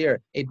for him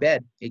there a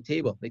bed, a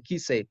table, a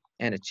kisei,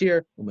 and a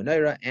chair,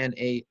 u'menorah, and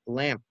a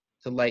lamp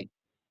to light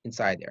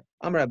inside there.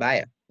 Amar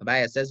Abaya.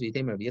 Abaya says,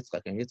 v'yitem Rav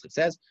Yitzchak, and Yitzchak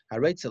says,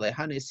 haretz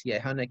lehanis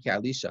yehana ki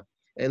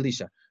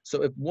Elisha.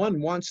 So if one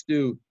wants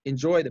to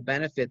enjoy the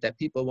benefit that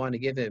people want to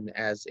give him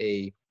as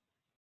a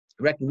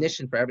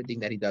recognition for everything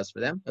that he does for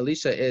them,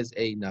 Elisha is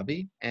a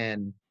Nabi,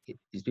 and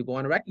these people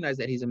want to recognize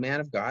that he's a man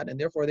of God, and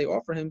therefore they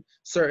offer him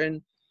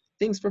certain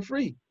things for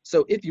free.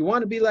 So if you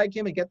want to be like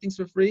him and get things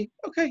for free,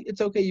 okay,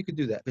 it's okay, you could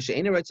do that. But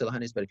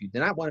if you do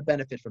not want to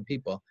benefit from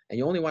people, and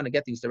you only want to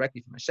get things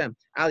directly from Hashem,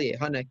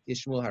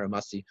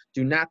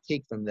 do not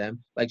take from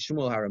them like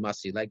Shmuel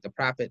Haramasi, like the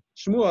prophet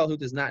Shmuel, who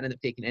does not end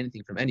up taking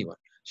anything from anyone.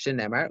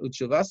 Shenamar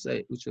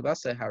uchuvasa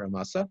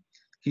haramasa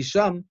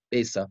hisham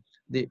besa.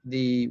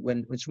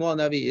 When Shmuel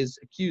Navi is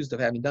accused of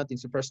having done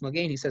things for personal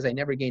gain, he says, I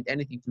never gained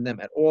anything from them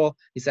at all.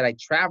 He said, I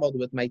traveled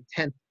with my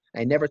tent.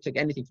 I never took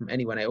anything from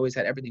anyone. I always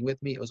had everything with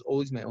me. It was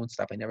always my own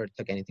stuff. I never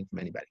took anything from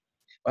anybody.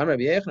 To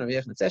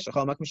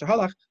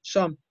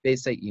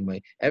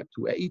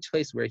each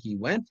place where he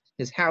went,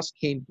 his house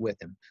came with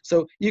him.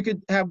 So you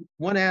could have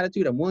one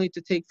attitude, I'm willing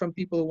to take from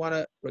people who want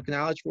to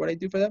acknowledge for what I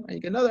do for them, and you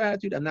get another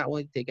attitude, I'm not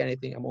willing to take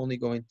anything, I'm only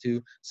going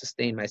to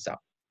sustain myself.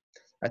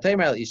 And said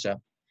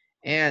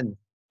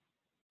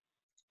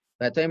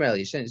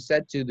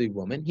to the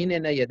woman,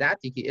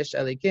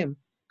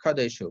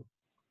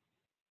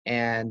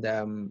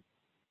 and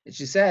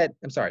she said,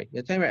 I'm sorry,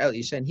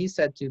 and he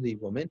said to the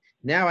woman,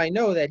 now I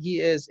know that he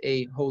is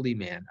a holy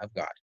man of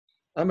God.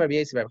 I'm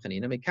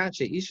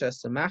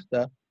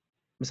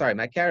sorry,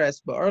 from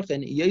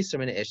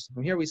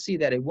here we see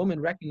that a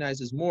woman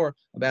recognizes more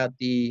about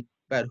who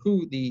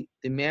the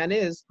man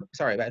is,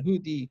 about who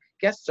the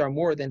guests are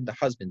more than the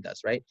husband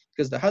does, right?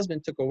 Because the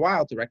husband took a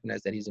while to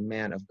recognize that he's a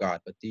man of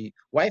God, but the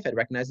wife had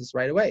recognized this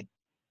right away.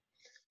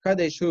 How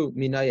did she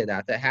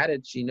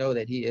know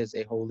that he is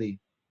a holy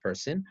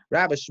person?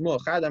 One of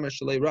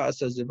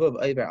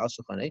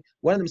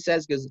them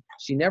says because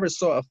she never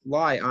saw a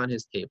fly on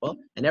his table,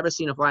 and never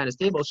seen a fly on his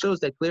table shows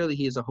that clearly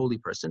he is a holy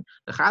person.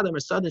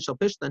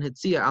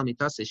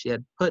 She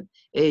had put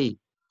a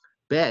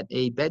bed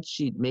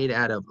sheet made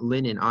out of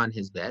linen on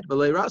his bed,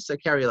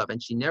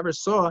 and she never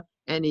saw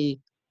any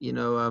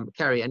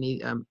carry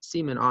any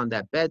semen on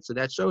that bed, so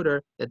that showed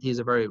her that he's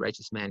a very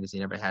righteous man because he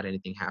never had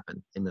anything happen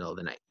in the middle of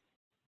the night.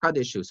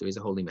 Kadeshu, so he's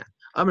a holy man.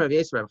 Amar Rav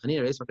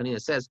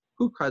Chanina says,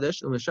 who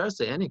Kadesh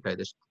u'Misharse any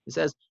Kadesh? He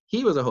says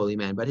he was a holy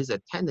man, but his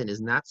attendant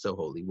is not so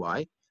holy.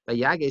 Why?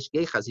 Yagesh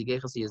Gechazi,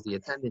 Gechazi is the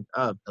attendant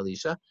of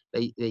Elisha.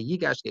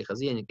 Yigash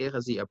Gechazi, and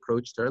Gechazi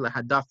approached her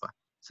lahadafa.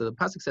 So the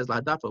pasuk says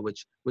lahadafa,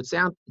 which would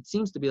sound, it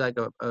seems to be like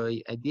a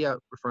idea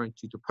referring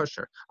to push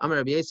her. Amar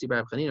Rav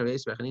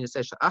Chanina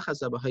says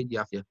sha'achaza b'hayd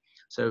yafya.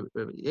 So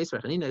Rav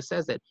Chanina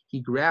says that he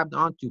grabbed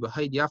onto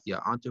b'hayd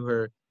yafya, onto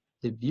her,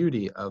 the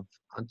beauty of,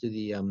 onto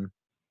the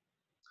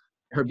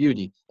her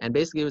beauty, and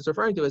basically what's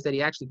referring to is that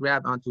he actually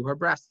grabbed onto her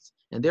breasts,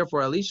 and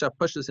therefore Elisha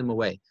pushes him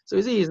away. So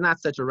you see, he's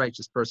not such a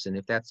righteous person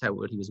if that's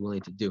what he was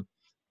willing to do.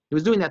 He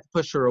was doing that to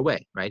push her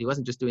away, right? He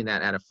wasn't just doing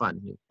that out of fun,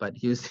 but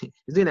he was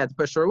doing that to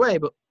push her away,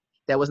 but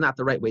that was not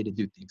the right way to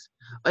do things.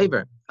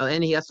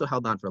 And he also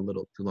held on for a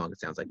little too long,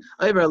 it sounds like.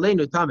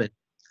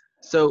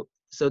 So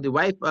the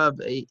wife of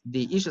the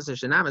Isha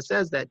Shanama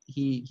says that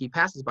he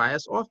passes by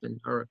us often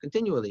or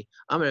continually.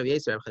 Amar Rav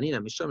Yisrael Chanina,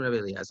 Mishum Rav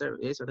Eliezer.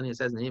 Yisrael Chanina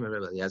says in the name of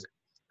Rav Eliezer.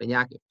 Ben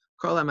Yaakov.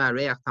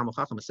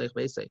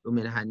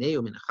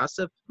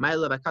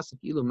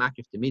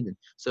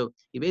 So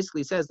he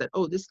basically says that,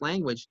 this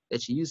language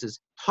that she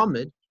uses,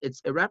 Talmud,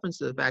 it's a reference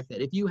to the fact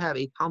that if you have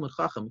a Talmud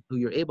Chacham who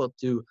you're able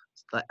to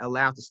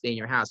allow to stay in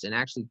your house and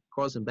actually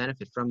cause him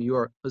benefit from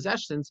your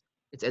possessions,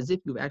 It's as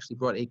if you've actually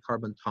brought a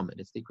carbon tamid.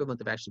 It's the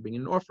equivalent of actually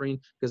bringing an offering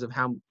because of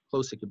how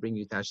close it could bring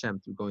you to Hashem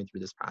through going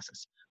through this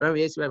process. A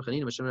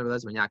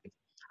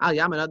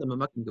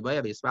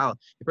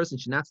person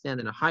should not stand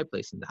in a high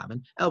place and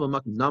daven.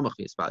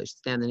 He should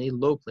stand in a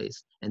low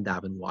place and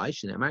daven. Why?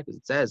 Because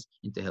it says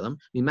in Tehillim,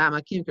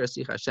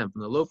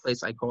 from the low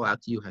place I call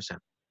out to you, Hashem.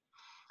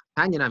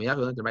 Tanya Nami, I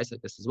learned the rice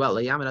like this as well.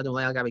 A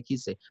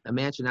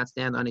man should not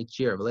stand on a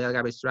chair,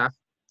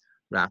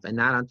 and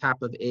not on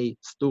top of a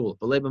stool,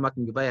 not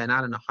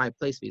in a high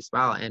place,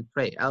 and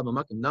pray. He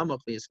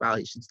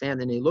should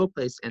stand in a low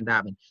place and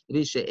daven.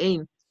 Because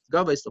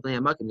there's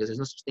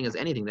no such thing as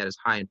anything that is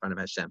high in front of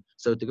Hashem.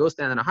 So to go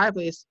stand in a high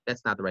place,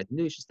 that's not the right thing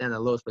to do. You should stand in the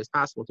lowest place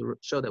possible to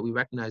show that we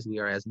recognize we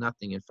are as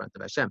nothing in front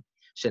of Hashem.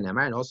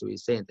 And also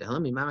he's saying to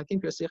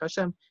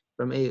Hashem,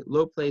 from a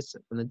low place,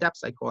 from the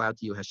depths I call out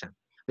to you, Hashem.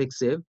 And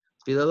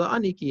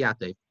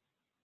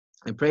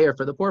prayer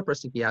for the poor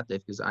person,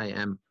 because I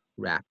am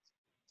wrapped.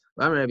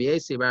 If when you're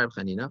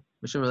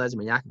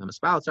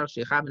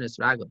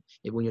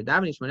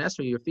davening Shemona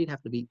Esrei, your feet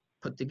have to be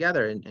put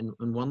together in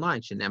one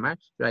line. It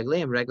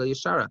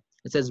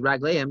says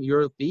ragleim,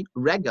 your feet,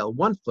 regel,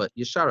 1 foot,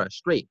 yeshara,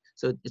 straight.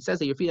 So it says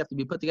that your feet have to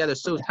be put together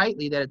so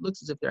tightly that it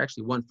looks as if they're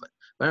actually 1 foot.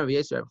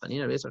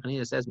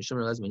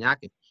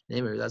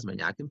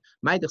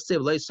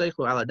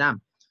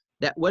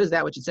 That what is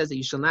that which it says that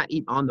you shall not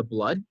eat on the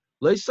blood?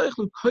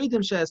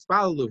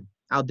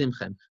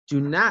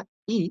 Do not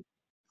eat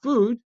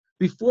food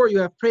before you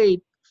have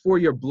prayed for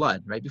your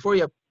blood, right? Before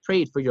you have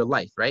prayed for your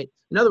life, right?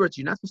 In other words,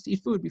 you're not supposed to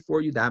eat food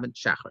before you daven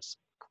shachris.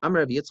 Amar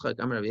Rav Yitzchak,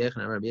 Amar Rav Yechon,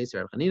 Amar Rav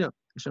Yisrael, Rav Chanina,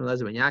 Mishum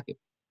Elazar ben Yaakov.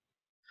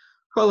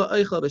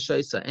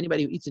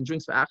 Anybody who eats and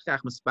drinks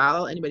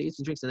anybody who eats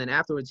and drinks and then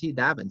afterwards he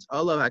davens.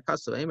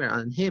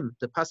 On him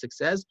the pasuk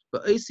says,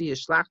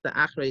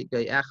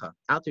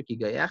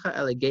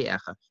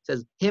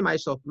 says, him I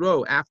shall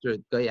throw after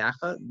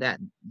gayacha,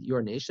 that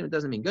your nation. It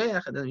doesn't mean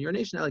gayacha, it doesn't mean your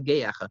nation,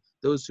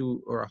 those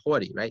who are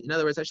haughty, right? In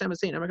other words, Hashem is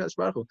saying,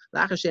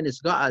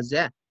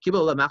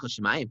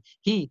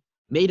 he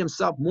made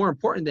himself more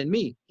important than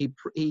me. He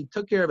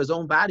took care of his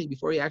own body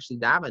before he actually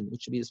davened,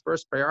 which should be his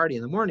first priority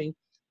in the morning.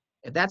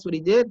 If that's what he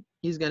did,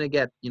 he's going to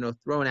get,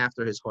 thrown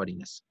after his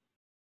haughtiness.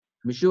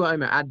 In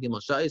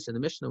the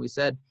Mishnah, we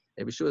said,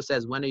 Yeshua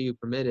says, when are you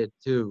permitted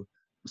to,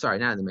 sorry,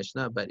 not in the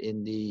Mishnah, but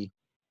in the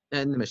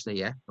Mishnah,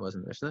 yeah, it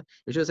wasn't the Mishnah.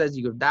 Yeshua says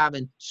you could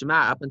daven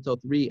Shema up until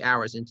 3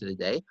 hours into the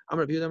day.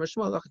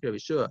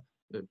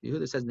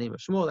 Yehuda says the name of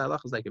Shmuel, that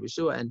halach is like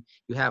Yeshua, and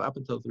you have up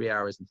until 3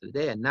 hours into the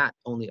day, and not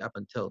only up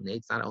until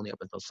it's not only up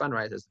until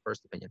sunrise, as the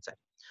first opinion said.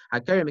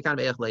 Gemara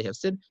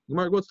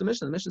goes to the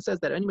Mishnah. The Mishnah says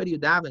that anybody who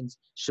davens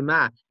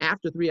Shema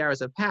after 3 hours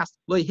have passed,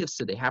 they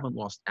haven't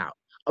lost out.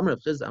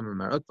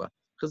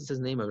 Because it says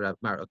the name of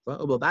Mar Ukva. It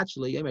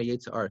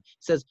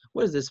says,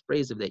 what is this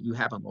phrase of that you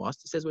haven't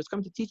lost? It says, what's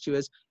come to teach you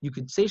is you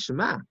could say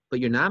Shema, but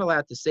you're not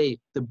allowed to say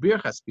the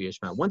Birchas Kriya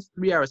Shema. Once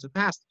 3 hours have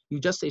passed, you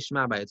just say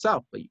Shema by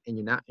itself, and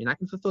you're not going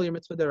to fulfill your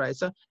mitzvah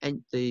deraisa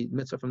and the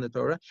mitzvah from the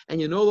Torah, and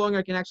you no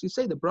longer can actually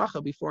say the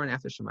bracha before and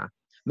after Shema.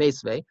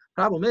 Meisvei.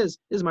 Problem is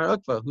Mar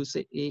Ukva, who's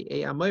a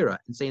Amoira,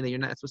 and saying that you're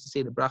not supposed to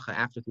say the bracha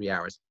after 3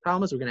 hours.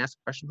 Problem is, we're going to ask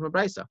a question from a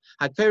Brisa.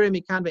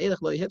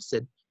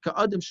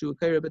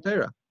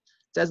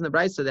 It says in the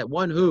Brisa that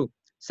one who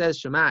says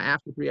Shema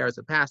after 3 hours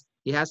have passed,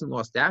 he hasn't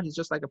lost out. He's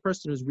just like a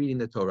person who's reading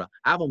the Torah.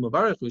 But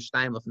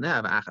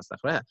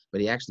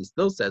he actually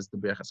still says the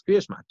Birchas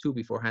Kriya Shema, 2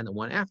 beforehand and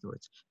 1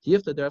 afterwards.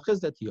 This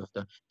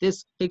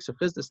takes Rav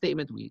Chizda's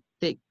statement. We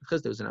take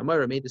Chizda was an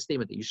Amora made the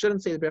statement that you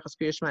shouldn't say the Birchas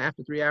Kriya Shema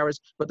after 3 hours,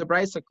 but the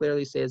Brisa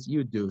clearly says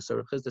you do. So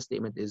Rav Chizda's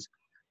statement is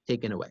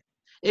taken away.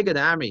 Igad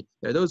Amri,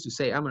 there are those who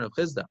say Amar Rav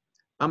Chizda.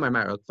 Amar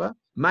Mar Ukva,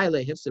 my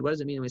lehifsid. What does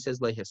it mean when he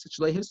says lehifsid?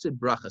 Lehifsid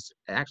brachas.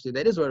 Actually,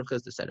 that is what Rav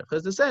Chizda said. Rav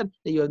Chizda said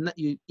that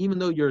you even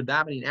though you're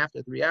davening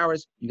after 3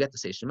 hours, you get to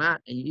say Shema,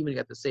 and you even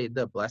get to say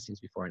the blessings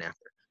before and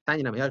after.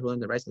 Tanya Namiyah will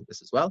learn the rice like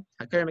this as well.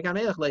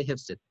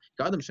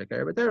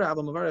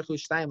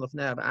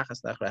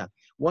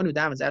 One who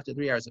davens after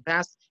 3 hours have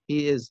passed,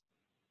 he is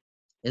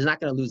not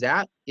going to lose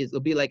out.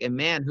 It'll be like a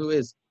man who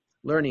is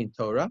learning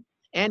Torah,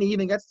 and he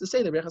even gets to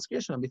say the Birchas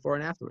Kriya Shema before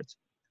and afterwards.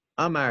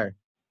 Amar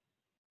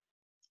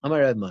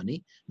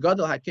money. So it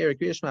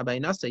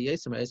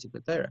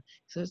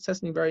says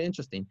something very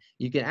interesting.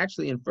 You can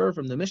actually infer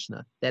from the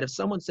Mishnah that if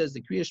someone says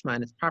the Kriya Shema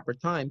in its proper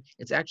time,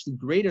 it's actually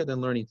greater than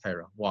learning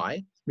Torah.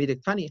 Why? If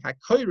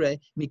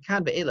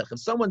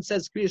someone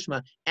says Kriya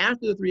Shema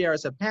after the 3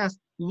 hours have passed,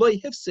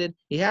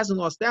 he hasn't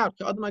lost out.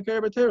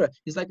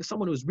 He's like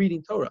someone who's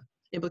reading Torah.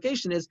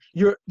 Implication is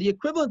you're the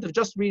equivalent of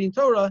just reading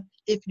Torah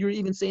if you're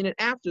even saying it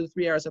after the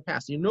 3 hours have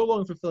passed. You're no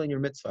longer fulfilling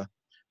your mitzvah.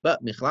 But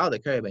if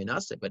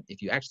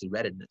you actually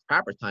read it in its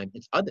proper time,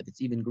 it's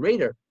even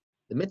greater.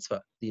 The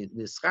mitzvah, the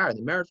schar,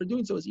 the merit for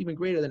doing so is even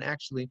greater than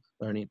actually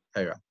learning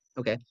Torah.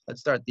 Okay, let's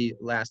start the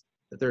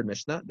third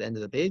Mishnah, the end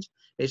of the page.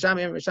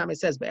 Shammai says, Shammai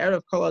says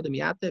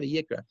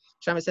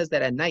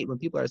that at night when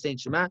people are saying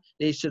Shema,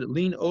 they should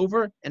lean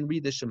over and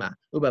read the Shema.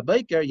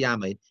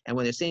 And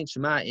when they're saying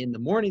Shema in the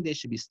morning, they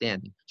should be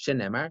standing.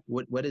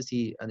 What does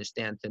he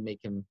understand to make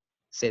him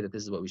say that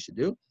this is what we should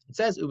do. It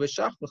says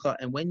uveshachlecha,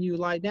 and when you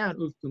lie down,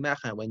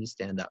 uvkumecha, when you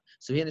stand up.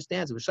 So he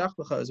understands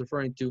uveshachlecha is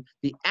referring to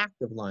the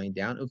act of lying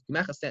down.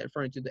 Uvkumecha is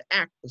referring to the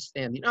act of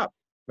standing up.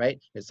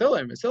 Right?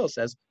 Mitzvah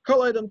says,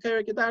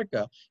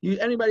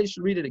 anybody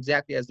should read it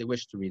exactly as they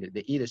wish to read it.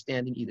 They either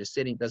standing, either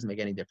sitting, doesn't make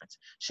any difference.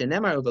 And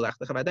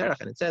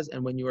it says,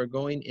 and when you are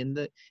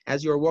going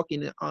as you are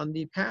walking on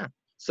the path.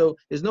 So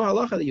there's no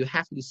halacha that you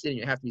have to be sitting,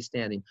 you have to be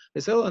standing.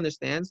 Mitzvah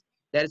understands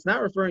that it's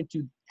not referring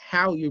to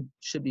how you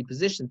should be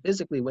positioned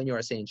physically when you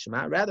are saying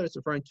Shema. Rather, it's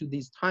referring to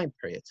these time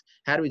periods.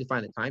 How do we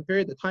define the time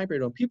period? The time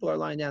period when people are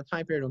lying down,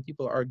 time period when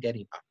people are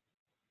getting up.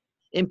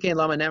 Rather,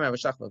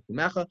 it's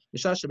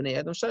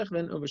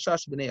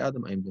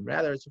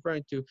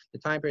referring to the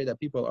time period that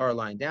people are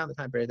lying down, the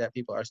time period that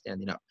people are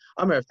standing up.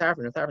 Amar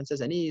Tafrin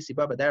says,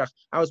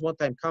 I was one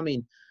time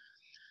coming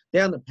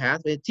down the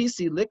path, and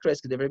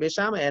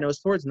it was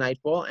towards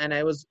nightfall, and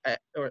I was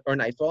or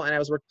nightfall, and I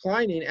was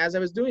reclining as I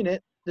was doing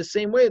it, the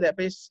same way that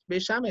Beis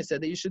Shammai said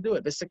that you should do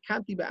it.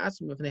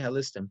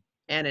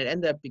 And it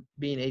ended up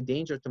being a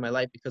danger to my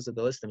life because of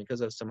the listim,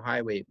 because of some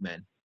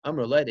highwaymen.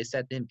 They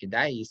said to him,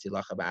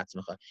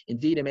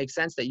 indeed, it makes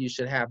sense that you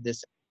should have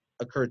this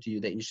occur to you,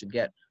 that you should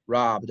get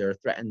robbed or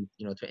threatened,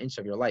 to an inch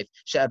of your life.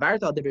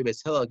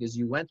 Because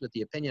you went with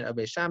the opinion of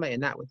Beis Shammai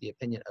and not with the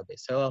opinion of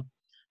Beis Hillel.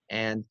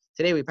 And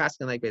today we pass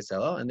like Beis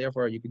Hillel, and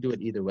therefore you could do it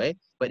either way.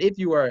 But if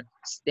you are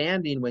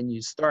standing when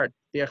you start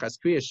Birchas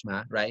Kriyas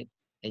Shema, right,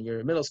 and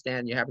you're in middle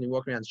stand, you happen to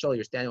walk around the shoulder,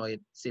 you're standing while you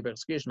say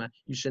Birchas Kriyas Shema,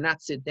 you should not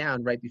sit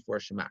down right before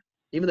Shema.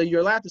 Even though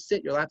you're allowed to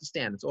sit, you're allowed to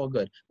stand. It's all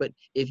good. But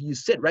if you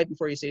sit right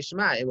before you say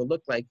Shema, it will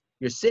look like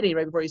you're sitting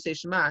right before you say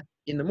Shema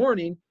in the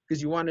morning because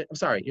you want to.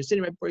 You're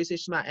sitting right before you say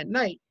Shema at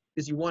night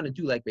because you want to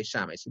do like Beis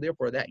Shammai. So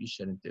therefore, that you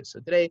shouldn't do. So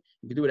today,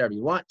 you can do whatever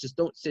you want. Just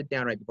don't sit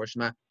down right before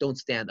Shema. Don't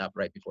stand up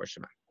right before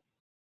Shema.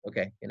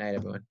 Okay. Good night,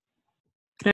 everyone.